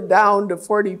narrowed it down to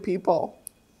 40 people.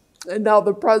 And now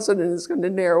the president is going to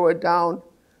narrow it down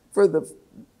for the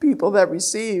people that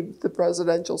received the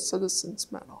Presidential Citizens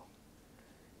Medal.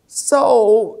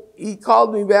 So he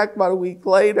called me back about a week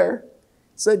later,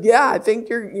 said, yeah, I think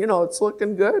it's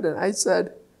looking good. And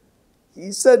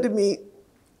he said to me,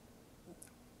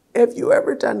 have you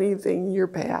ever done anything in your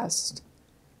past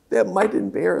that might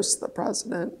embarrass the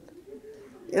president?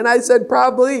 And I said,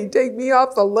 probably, take me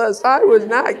off the list. I was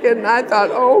not kidding. I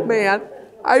thought, oh man,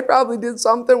 I probably did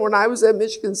something when I was at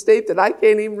Michigan State that I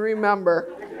can't even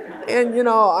remember. And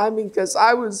because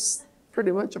I was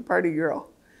pretty much a party girl.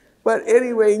 But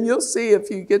anyway, and you'll see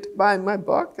if you get to buy my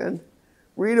book and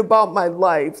read about my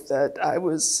life that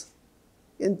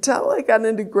until I got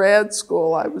into grad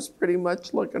school, I was pretty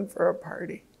much looking for a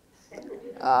party.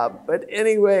 But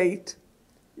anyway,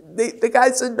 the guy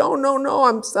said, no,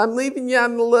 I'm leaving you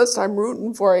on the list. I'm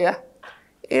rooting for you.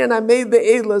 And I made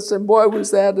the A-list, and boy,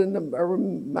 was that a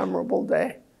memorable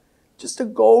day. Just to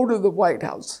go to the White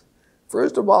House.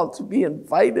 First of all, to be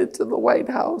invited to the White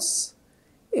House.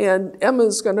 And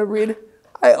Emma's going to read.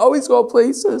 I always go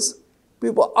places.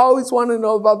 People always want to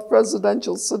know about the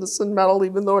Presidential Citizen Medal,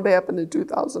 even though it happened in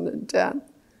 2010.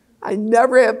 I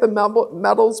never had the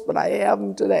medals, but I have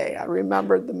them today. I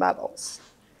remembered the medals.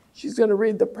 She's going to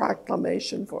read the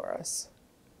proclamation for us.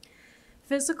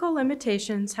 Physical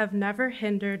limitations have never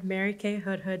hindered Mary Kay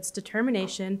Hoodhood's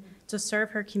determination to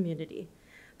serve her community.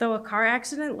 Though a car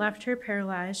accident left her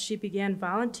paralyzed, she began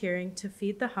volunteering to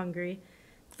feed the hungry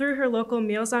through her local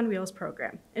Meals on Wheels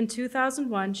program. In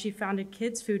 2001, she founded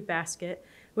Kids Food Basket,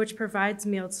 which provides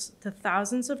meals to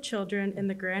thousands of children in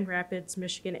the Grand Rapids,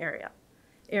 Michigan area.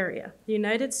 The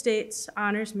United States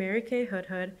honors Mary Kay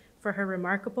Hoodhood for her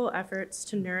remarkable efforts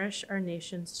to nourish our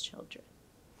nation's children.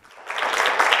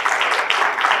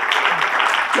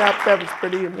 Yep, that was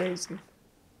pretty amazing.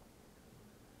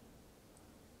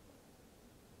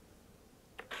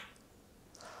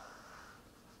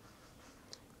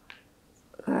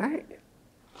 All right.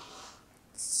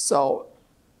 So,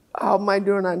 how am I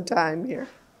doing on time here?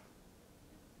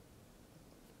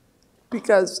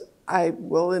 Because I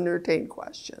will entertain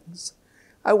questions.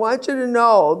 I want you to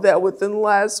know that within the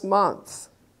last month,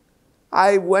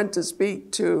 I went to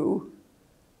speak to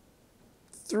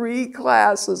 3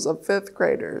 classes of 5th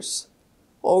graders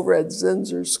over at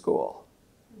Zinzer School.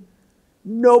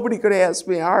 Nobody could ask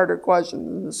me a harder question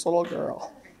than this little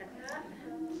girl.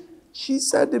 She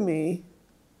said to me,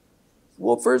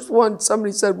 well, first one,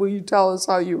 somebody said, will you tell us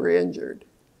how you were injured?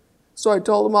 So I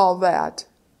told them all that.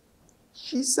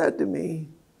 She said to me,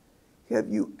 have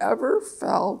you ever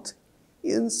felt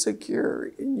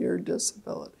insecure in your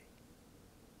disability?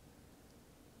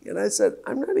 And I said,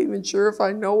 I'm not even sure if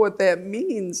I know what that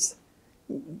means.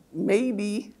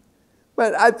 Maybe.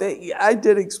 But I think I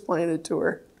did explain it to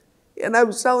her. And I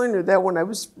was telling her that when I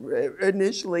was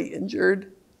initially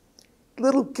injured,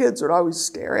 little kids would always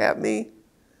stare at me,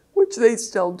 which they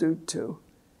still do too.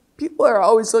 People are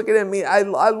always looking at me. I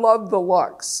love the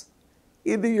looks.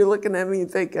 Either you're looking at me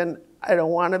thinking, I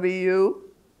don't want to be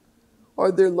you,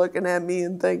 or they're looking at me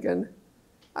and thinking,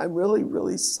 I'm really,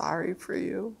 really sorry for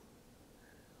you.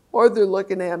 Or they're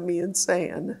looking at me and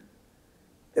saying,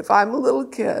 if I'm a little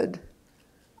kid,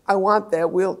 I want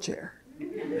that wheelchair.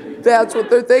 That's what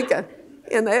they're thinking.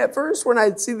 And at first, when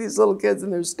I'd see these little kids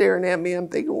and they're staring at me, I'm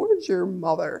thinking, where's your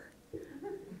mother?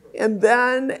 And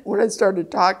then when I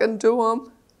started talking to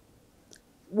them,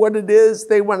 what it is,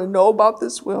 they want to know about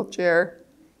this wheelchair,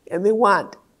 and they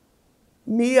want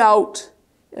me out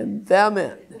and them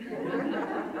in.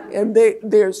 And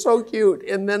they're so cute.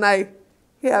 And then I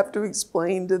have to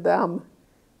explain to them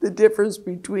the difference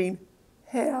between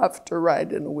have to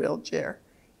ride in a wheelchair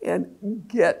and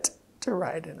get to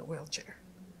ride in a wheelchair.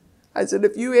 I said,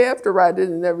 if you have to ride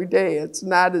in it every day, it's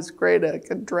not as great a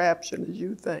contraption as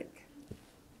you think.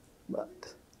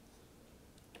 But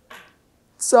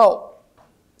so,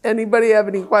 anybody have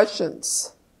any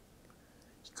questions?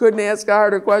 You couldn't ask a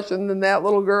harder question than that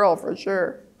little girl for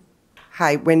sure.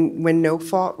 Hi, when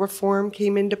no-fault reform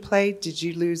came into play, did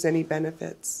you lose any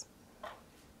benefits?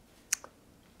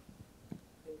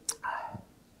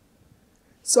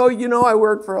 So, you know, I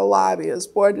work for a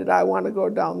lobbyist. Boy, did I want to go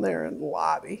down there and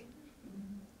lobby.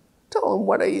 Tell them,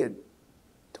 what are you?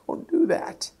 Don't do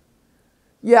that.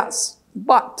 Yes,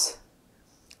 but,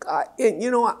 and,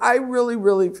 you know, I really,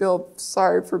 really feel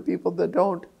sorry for people that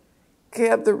don't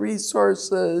have the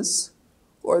resources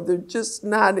or they're just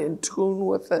not in tune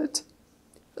with it.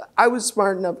 I was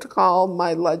smart enough to call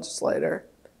my legislator,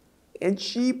 and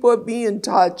she put me in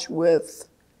touch with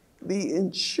the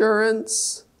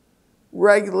insurance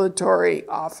regulatory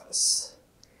office.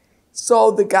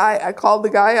 So I called the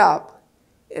guy up,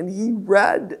 and he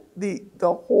read the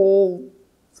whole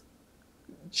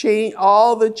change,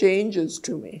 all the changes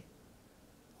to me.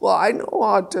 Well, I know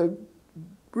how to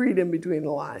read in between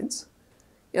the lines.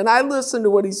 And I listened to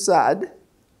what he said.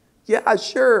 Yeah,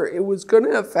 sure, it was going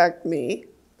to affect me,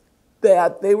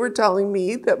 that they were telling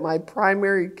me that my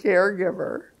primary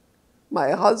caregiver,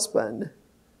 my husband,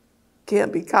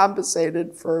 can't be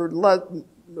compensated for, I think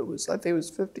it was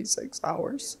 56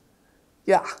 hours.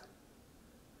 Yeah,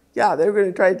 they're going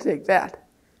to try to take that.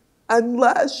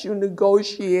 Unless you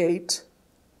negotiate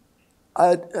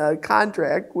a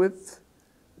contract with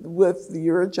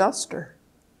your adjuster.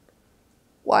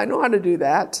 Well, I know how to do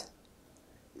that.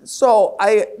 So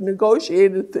I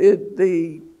negotiated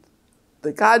the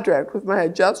contract with my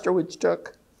adjuster, which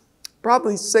took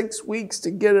probably 6 weeks to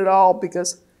get it all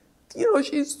because, you know,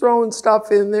 she's throwing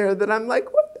stuff in there that I'm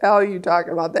like, what the hell are you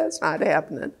talking about? That's not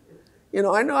happening. You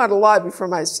know, I know how to lobby for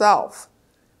myself.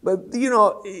 But, you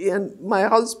know, and my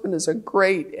husband is a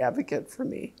great advocate for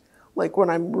me. Like when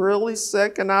I'm really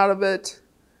sick and out of it,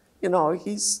 you know,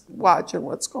 he's watching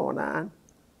what's going on.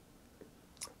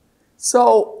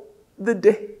 So the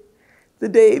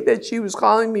day that she was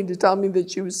calling me to tell me that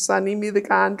she was sending me the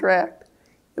contract,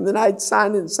 and then I'd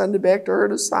sign it and send it back to her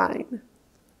to sign,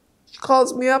 she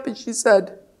calls me up and she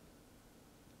said,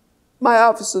 my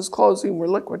office is closing, we're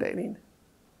liquidating.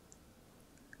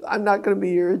 I'm not going to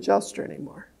be your adjuster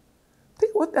anymore. I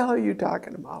think, what the hell are you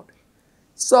talking about?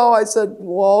 So I said,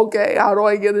 well, okay, how do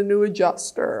I get a new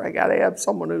adjuster? I got to have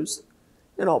someone who's,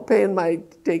 you know,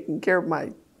 taking care of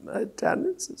my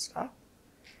attendance and stuff.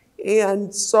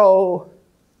 And so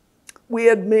we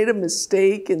had made a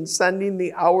mistake in sending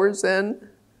the hours in.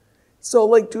 So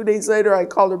like 2 days later, I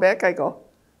called her back. I go,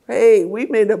 hey, we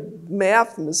made a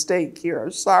math mistake here.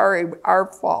 Sorry, our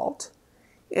fault.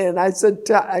 And I said,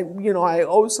 I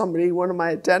owe somebody, one of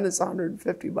my attendants,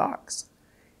 $150.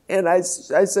 And I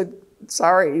said,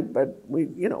 sorry, but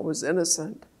it was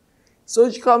innocent. So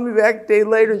she called me back a day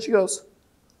later and she goes,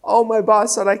 oh, my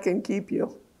boss said I can keep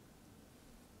you.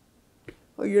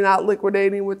 Well, you're not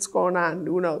liquidating, what's going on?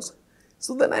 Who knows?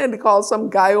 So then I had to call some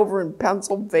guy over in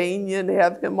Pennsylvania and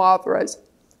have him authorized.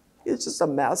 It's just a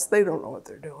mess. They don't know what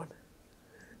they're doing.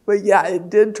 But yeah, it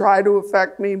did try to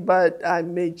affect me, but I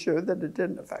made sure that it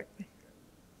didn't affect me.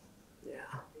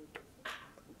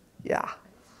 Yeah.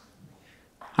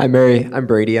 Hi, Mary. I'm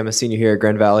Brady. I'm a senior here at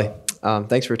Grand Valley.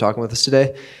 Thanks for talking with us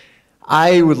today.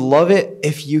 I would love it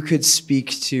if you could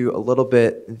speak to a little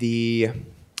bit the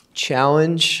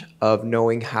challenge of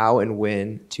knowing how and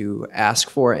when to ask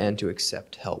for and to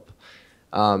accept help.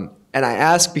 And I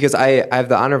ask because I have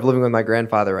the honor of living with my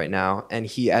grandfather right now, and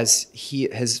his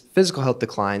physical health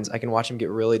declines, I can watch him get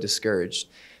really discouraged.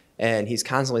 And he's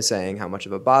constantly saying how much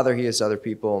of a bother he is to other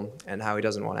people and how he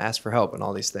doesn't want to ask for help and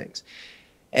all these things.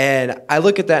 And I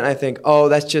look at that and I think, oh,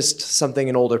 that's just something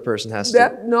an older person has to.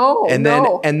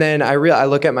 And then I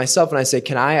look at myself and I say,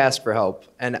 can I ask for help?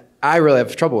 And I really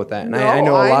have trouble with that. And I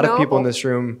know a lot of people in this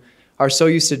room are so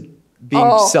used to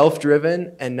being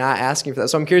self-driven and not asking for that.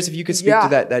 So I'm curious if you could speak to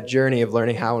that journey of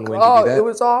learning how and when to do that. It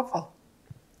was awful.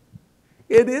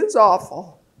 It is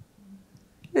awful.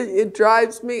 It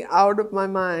drives me out of my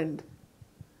mind.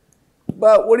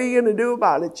 But what are you going to do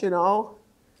about it,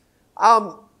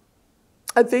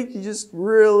 I think you just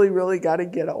really, really got to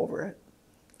get over it.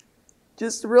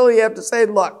 Just really have to say,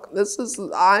 look,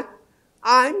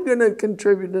 I'm going to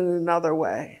contribute in another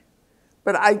way.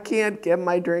 But I can't get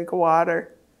my drink of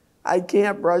water. I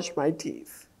can't brush my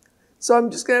teeth. So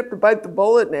I'm just going to have to bite the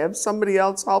bullet and have somebody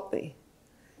else help me.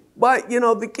 But,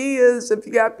 the key is if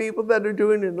you got people that are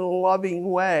doing it in a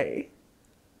loving way.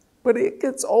 But it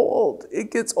gets old. It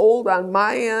gets old on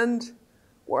my end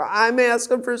where I'm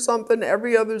asking for something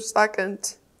every other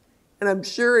second. And I'm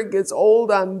sure it gets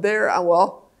old on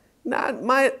not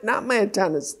my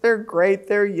attendants. They're great.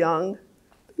 They're young.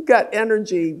 They've got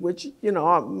energy, which,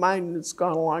 mine has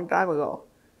gone a long time ago.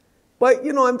 But,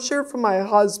 I'm sure for my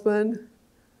husband,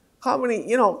 how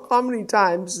many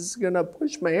times is he going to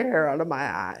push my hair out of my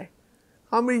eye?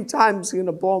 How many times is he going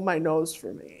to blow my nose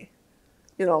for me?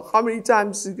 How many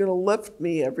times is he going to lift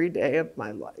me every day of my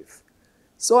life?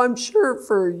 So I'm sure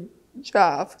for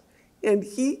Jeff, and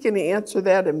he can answer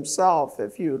that himself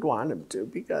if you would want him to,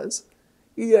 because,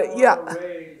 no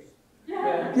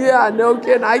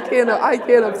kidding, I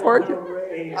can't afford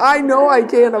you. I know I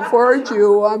can't afford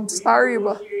you. I'm sorry,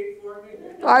 but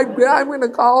I'm going to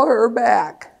call her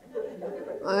back.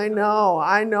 I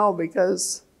know,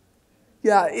 because,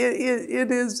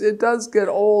 it does get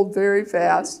old very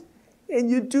fast.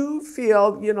 And you do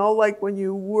feel, like when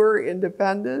you were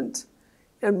independent,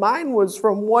 and mine was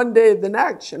from one day to the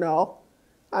next,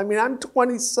 I'm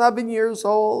 27 years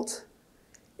old,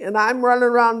 and I'm running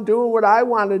around doing what I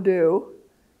want to do,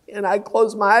 and I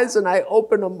close my eyes and I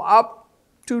open them up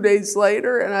 2 days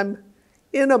later, and I'm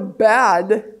in a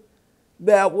bed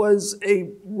that was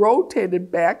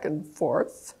rotated back and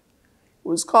forth. It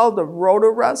was called a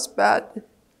rotorest bed.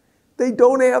 They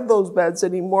don't have those beds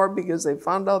anymore because they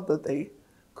found out that they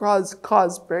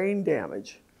cause brain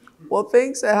damage. Well,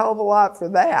 thanks a hell of a lot for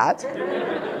that,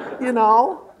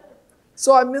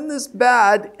 So I'm in this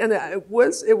bed, and it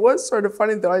was sort of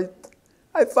funny, though.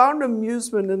 I found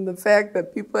amusement in the fact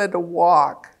that people had to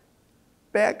walk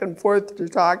back and forth to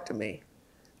talk to me.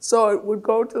 So it would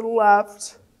go to the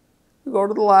left,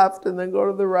 and then go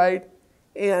to the right,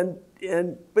 but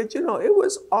it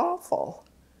was awful.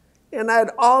 And I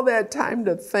had all that time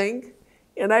to think,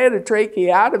 and I had a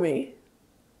tracheotomy,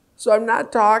 so I'm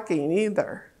not talking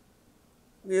either.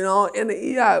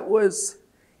 It was.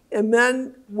 And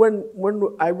then when we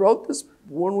wrote this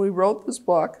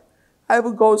book, I have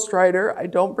a ghostwriter. I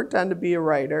don't pretend to be a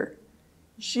writer.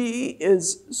 She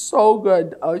is so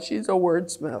good. Oh, she's a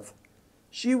wordsmith.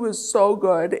 She was so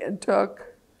good and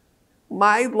took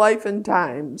my life and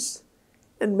times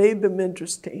and made them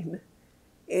interesting.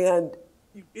 And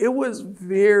it was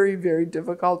very, very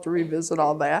difficult to revisit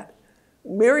all that.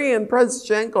 Marianne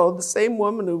Prezischenko, the same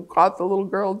woman who caught the little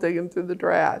girl digging through the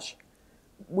trash,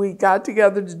 we got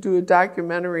together to do a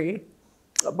documentary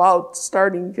about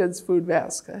starting Kids Food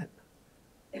Basket.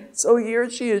 So here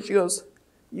she is. She goes,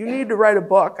 you need to write a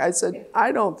book. I said,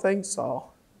 I don't think so.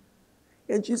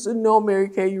 And she said, no, Mary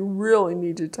Kay, you really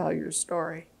need to tell your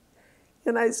story.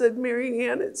 And I said, Mary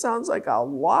Ann, it sounds like a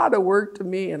lot of work to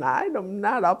me, and I'm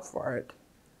not up for it.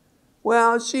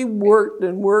 Well, she worked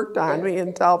and worked on me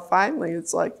until finally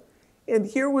and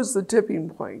here was the tipping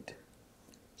point.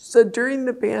 She said, during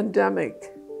the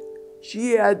pandemic,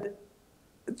 She had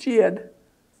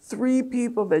 3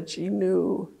 people that she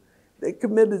knew that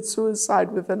committed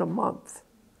suicide within a month.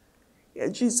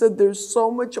 And she said, there's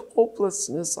so much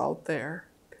hopelessness out there,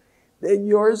 and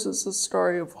yours is a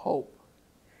story of hope.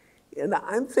 And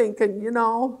I'm thinking, you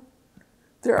know,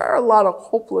 there are a lot of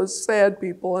hopeless, sad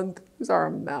people, and things are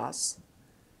a mess.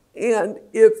 And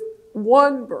if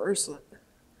one person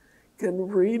can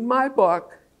read my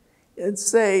book and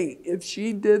say, if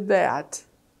she did that,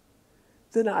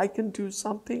 then I can do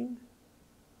something,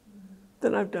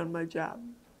 then I've done my job.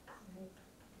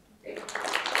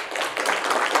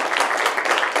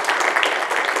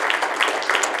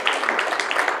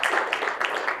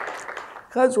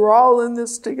 Because we're all in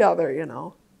this together, you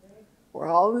know. We're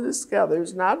all in this together.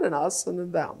 It's not an us and a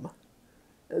them.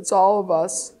 It's all of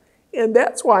us. And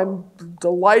that's why I'm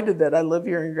delighted that I live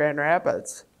here in Grand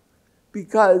Rapids.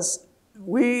 Because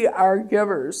we are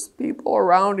givers. People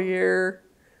around here,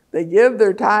 they give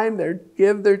their time, they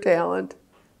give their talent,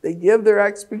 they give their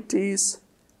expertise,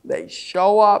 they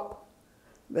show up,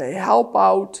 they help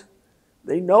out.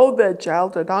 They know that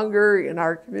childhood hunger in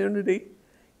our community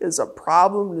is a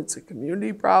problem, it's a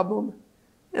community problem,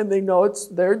 and they know it's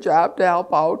their job to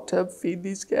help out to feed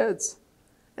these kids.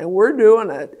 And we're doing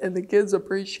it, and the kids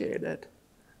appreciate it.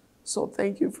 So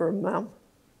thank you for them.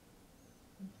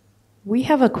 We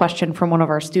have a question from one of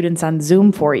our students on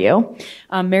Zoom for you.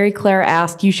 Mary Claire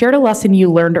asked, you shared a lesson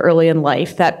you learned early in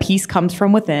life, that peace comes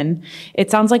from within.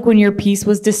 It sounds like when your peace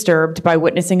was disturbed by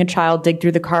witnessing a child dig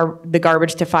through the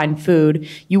garbage to find food,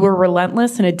 you were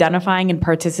relentless in identifying and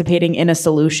participating in a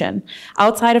solution.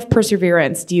 Outside of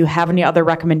perseverance, do you have any other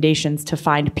recommendations to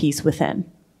find peace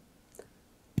within?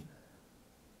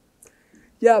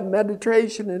 Yeah,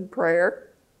 meditation and prayer.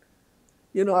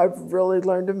 You know, I've really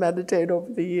learned to meditate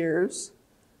over the years,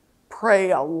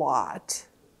 pray a lot,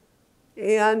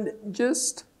 and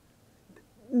just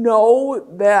know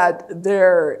that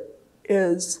there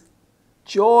is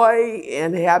joy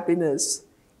and happiness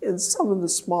in some of the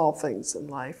small things in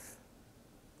life.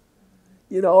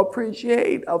 You know,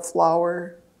 appreciate a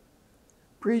flower,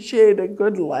 appreciate a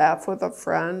good laugh with a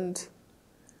friend,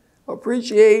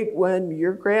 appreciate when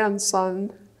your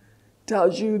grandson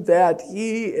tells you that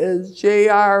he is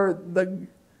JR,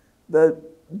 the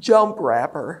jump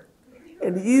rapper,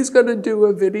 and he's going to do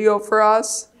a video for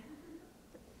us.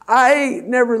 I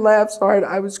never laughed so hard.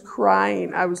 I was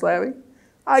crying. I was laughing.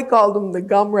 I called him the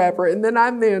gum rapper, and then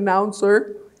I'm the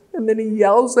announcer, and then he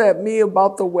yells at me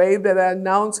about the way that I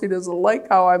announce. He doesn't like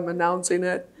how I'm announcing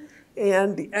it,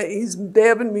 and he's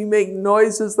having me make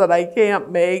noises that I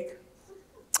can't make,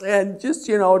 and just,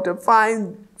 you know, to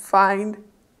find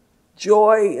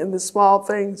joy in the small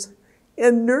things,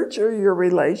 and nurture your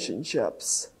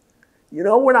relationships. You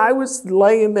know, when I was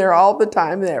laying there all the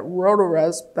time in that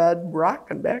roto-rest bed,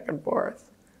 rocking back and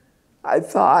forth, I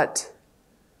thought,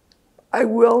 I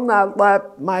will not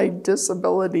let my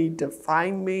disability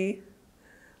define me.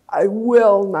 I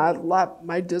will not let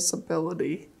my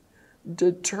disability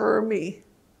deter me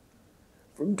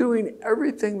from doing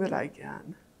everything that I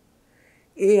can.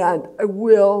 And I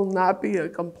will not be a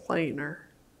complainer.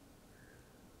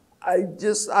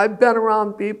 I've been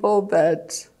around people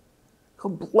that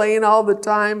complain all the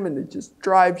time, and it just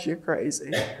drives you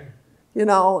crazy. You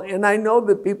know, and I know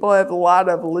that people have a lot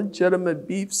of legitimate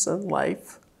beefs in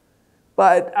life,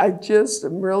 but I just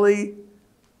am really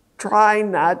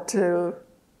trying not to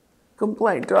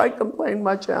complain. Do I complain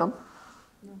much, Em?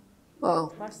 No.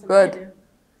 Oh, good.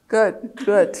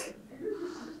 Good.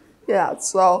 Yeah,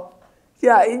 so,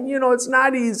 yeah, and you know, it's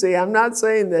not easy. I'm not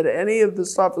saying that any of the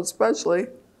stuff, especially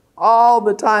all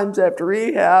the times after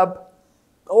rehab,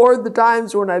 or the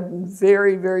times when I've been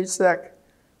very, very sick.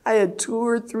 I had 2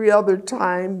 or 3 other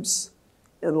times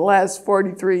in the last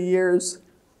 43 years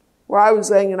where I was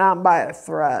hanging on by a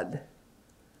thread.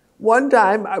 One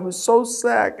time I was so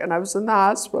sick and I was in the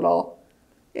hospital,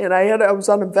 and I was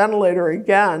on a ventilator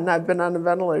again. I've been on a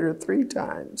ventilator 3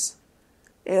 times.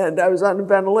 And I was on a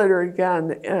ventilator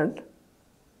again and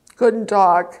couldn't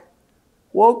talk,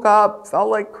 woke up, felt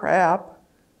like crap.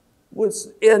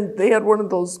 And they had one of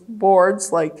those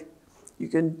boards, like you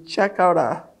can check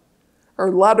out or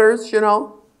letters, you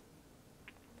know,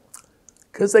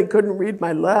 because they couldn't read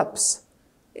my lips.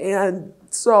 And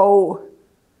so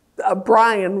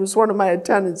Brian was one of my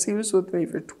attendants. He was with me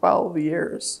for 12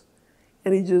 years,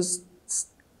 and he just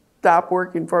stopped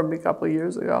working for me a couple of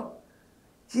years ago.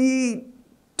 He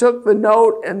took the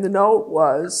note, and the note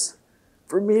was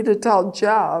for me to tell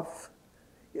Jeff,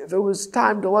 if it was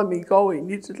time to let me go, he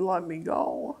needed to let me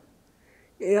go.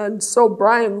 And so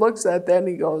Brian looks at that and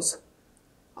he goes,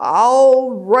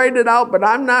 I'll write it out, but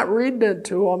I'm not reading it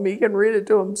to him. He can read it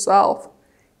to himself.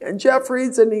 And Jeff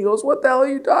reads it and he goes, what the hell are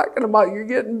you talking about? You're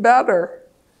getting better.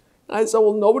 And I said,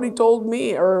 well, nobody told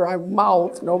me, or I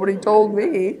mouthed, nobody told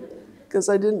me, because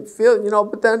I didn't feel,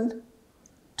 but then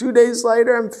 2 days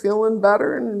later, I'm feeling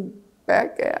better and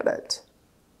back at it.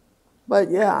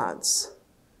 But yeah,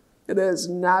 it has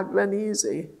not been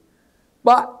easy.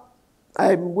 But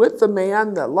I'm with the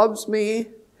man that loves me.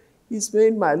 He's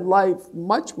made my life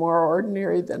much more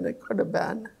ordinary than it could have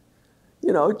been,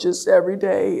 just every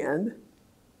day. And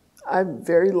I'm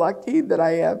very lucky that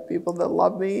I have people that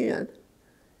love me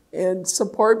and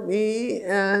support me,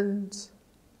 and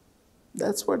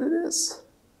that's what it is.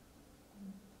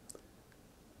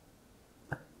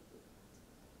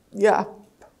 Yeah.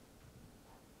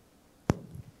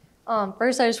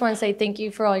 First, I just want to say thank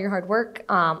you for all your hard work.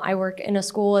 I work in a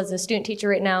school as a student teacher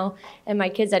right now, and my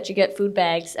kids actually get food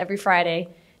bags every Friday,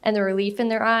 and the relief in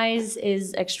their eyes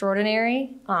is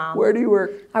extraordinary. Where do you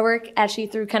work? I work actually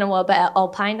through Kenilworth at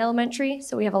Alpine Elementary,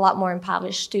 so we have a lot more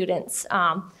impoverished students.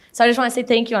 So I just want to say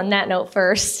thank you on that note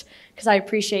first, because I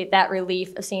appreciate that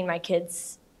relief of seeing my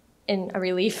kids in a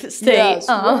relief state. Yes,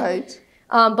 right.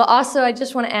 But also, I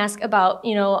just want to ask about,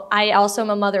 I also am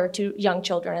a mother of 2 young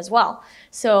children as well.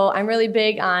 So I'm really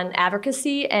big on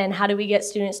advocacy and how do we get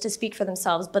students to speak for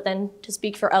themselves, but then to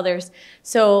speak for others.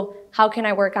 So how can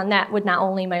I work on that with not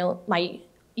only my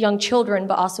young children,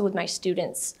 but also with my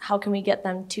students? How can we get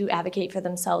them to advocate for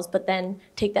themselves, but then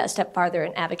take that a step farther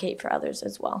and advocate for others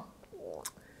as well?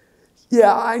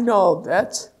 Yeah, I know.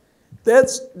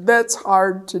 That's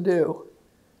hard to do.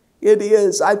 It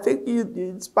is. I think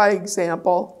it's by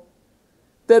example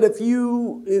that if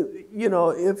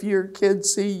if your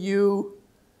kids see you,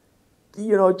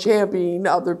 championing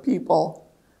other people,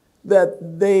 that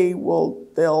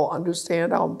they'll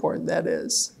understand how important that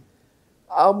is.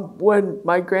 When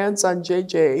my grandson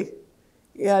JJ,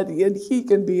 and he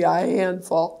can be a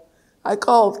handful. I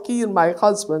call he and my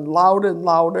husband loud and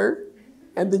louder,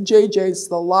 and the JJ's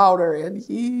the louder, and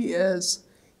he's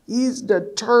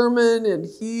determined, and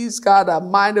he's got a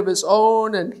mind of his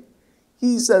own, and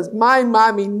he says, my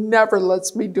mommy never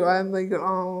lets me do it. I'm thinking,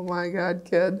 oh my God,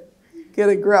 kid, get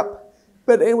a grip.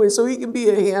 But anyway, so he can be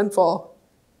a handful.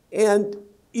 And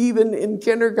even in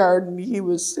kindergarten, he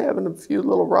was having a few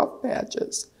little rough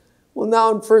patches. Well,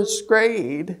 now in first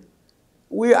grade,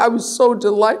 I was so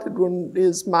delighted when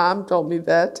his mom told me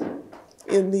that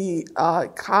in the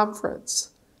conference.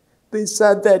 They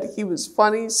said that he was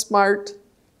funny, smart,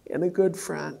 and a good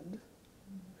friend.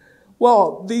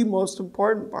 Well, the most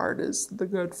important part is the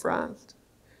good friend.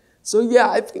 So yeah,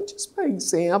 I think just by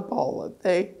example, if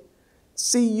they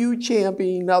see you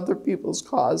championing other people's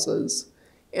causes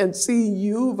and see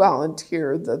you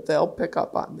volunteer, that they'll pick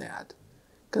up on that.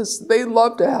 Because they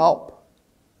love to help.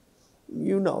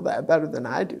 You know that better than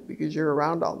I do because you're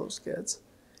around all those kids.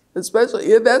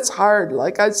 Especially, that's hard.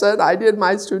 Like I said, I did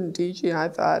my student teaching, I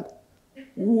thought,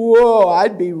 whoa,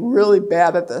 I'd be really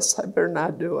bad at this. I better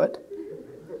not do it.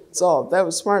 So that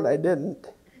was smart, I didn't. Do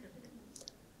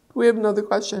we have another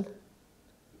question?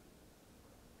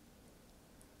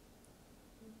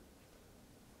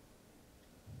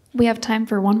 We have time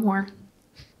for one more.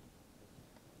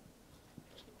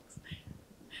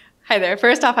 Hi there.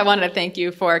 First off, I wanted to thank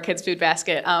you for Kids Food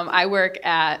Basket. I work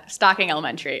at Stocking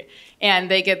Elementary, and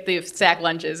they get the sack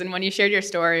lunches. And when you shared your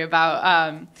story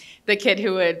about the kid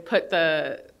who would put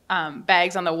the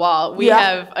bags on the wall, we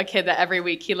have a kid that every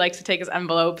week he likes to take his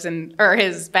envelopes or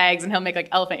his bags, and he'll make like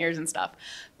elephant ears and stuff.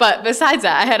 But besides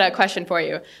that, I had a question for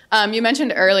you. You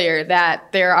mentioned earlier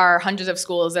that there are hundreds of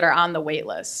schools that are on the wait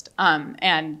list,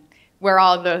 and we're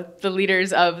all the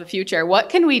leaders of the future. What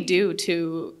can we do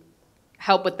to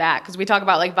help with that? Because we talk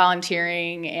about like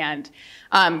volunteering and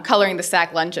coloring the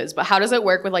sack lunches, but how does it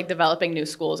work with like developing new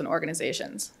schools and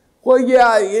organizations? Well,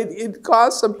 yeah, it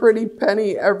costs a pretty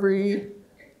penny every,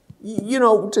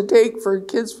 to take for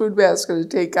Kids Food Basket to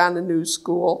take on a new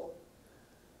school.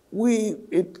 We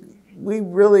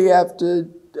really have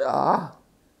to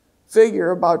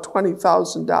figure about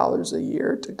 $20,000 a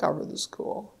year to cover the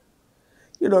school,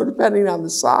 depending on the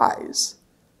size.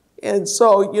 And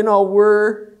so,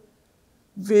 we're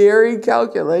very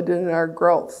calculated in our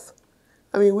growth.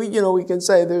 I mean, we can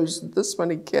say there's this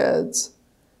many kids,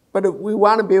 but if we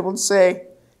want to be able to say,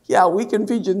 yeah, we can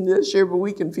feed you this year, but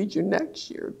we can feed you next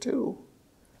year too.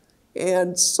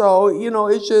 And so,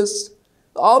 it's just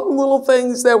all the little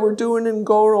things that we're doing in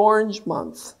Go Orange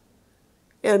Month.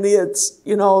 And it's,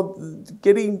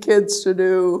 getting kids to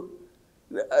do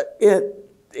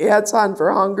Hats On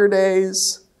for Hunger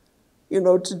Days,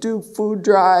 to do food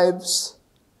drives,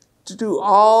 to do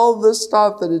all the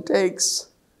stuff that it takes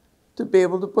to be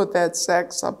able to put that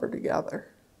sack supper together.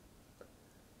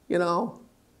 You know,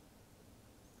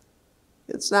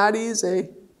 it's not easy,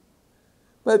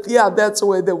 but yeah, that's the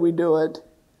way that we do it.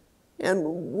 And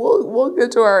we'll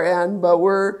get to our end, but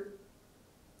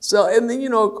and then, you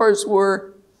know, of course,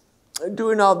 we're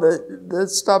doing all the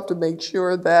stuff to make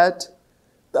sure that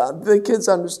the kids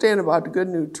understand about good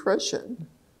nutrition.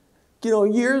 You know,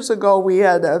 years ago, we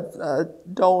had a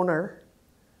donor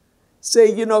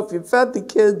say, you know, if you fed the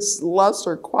kids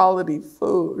lesser quality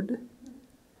food,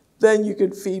 then you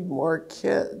could feed more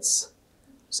kids.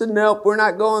 So nope, we're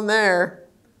not going there.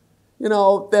 You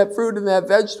know, that fruit and that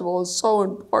vegetable is so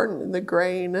important in the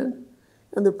grain and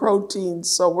the proteins.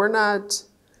 So we're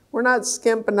not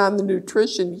skimping on the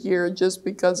nutrition here just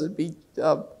because we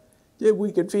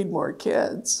could feed more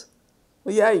kids.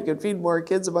 Well, yeah, you could feed more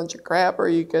kids a bunch of crap, or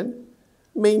you can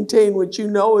maintain what you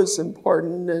know is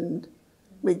important and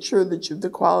make sure that the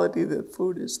quality of the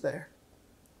food is there.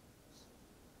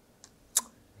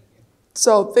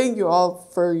 So thank you all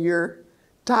for your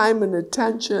time and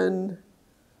attention.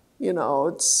 You know,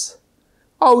 it's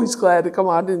always glad to come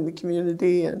out in the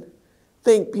community and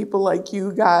thank people like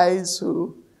you guys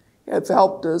who have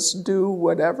helped us do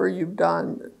whatever you've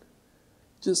done.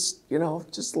 Just, you know,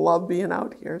 just love being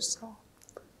out here. So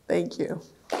thank you.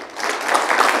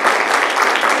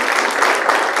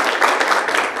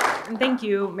 And thank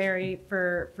you, Mary,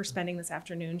 for spending this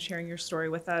afternoon sharing your story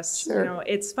with us. Sure. You know,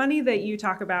 it's funny that you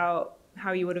talk about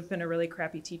how you would have been a really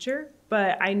crappy teacher,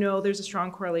 but I know there's a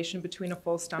strong correlation between a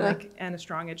full stomach and a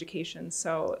strong education.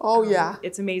 So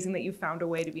it's amazing that you found a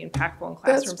way to be impactful in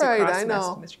classrooms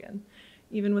across Michigan,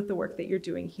 even with the work that you're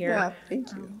doing here. Yeah, thank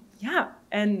you.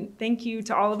 And thank you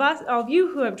to all of you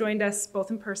who have joined us both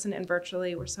in person and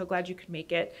virtually. We're so glad you could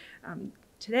make it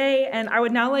today. And I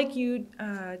would now like you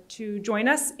to join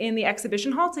us in the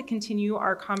exhibition hall to continue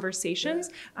our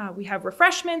conversations. We have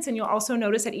refreshments, and you'll also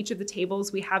notice at each of the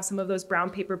tables we have some of those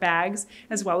brown paper bags,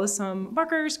 as well as some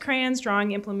markers, crayons,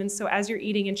 drawing implements. So as you're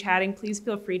eating and chatting, please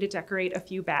feel free to decorate a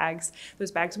few bags. Those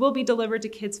bags will be delivered to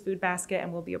Kids Food Basket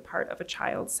and will be a part of a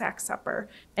child's sack supper.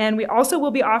 And we also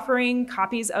will be offering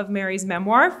copies of Mary's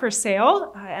memoir for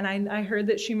sale. And I heard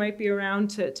that she might be around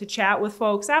to chat with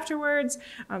folks afterwards.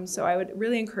 So I would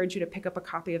really encourage you to pick up a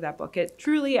copy of that book. It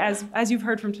truly, as you've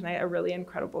heard from tonight, a really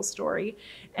incredible story.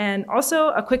 And also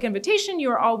a quick invitation, you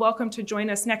are all welcome to join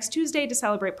us next Tuesday to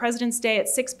celebrate President's Day at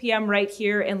 6 p.m. right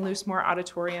here in Loosemore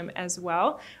Auditorium as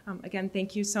well. Again,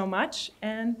 thank you so much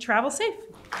and travel safe.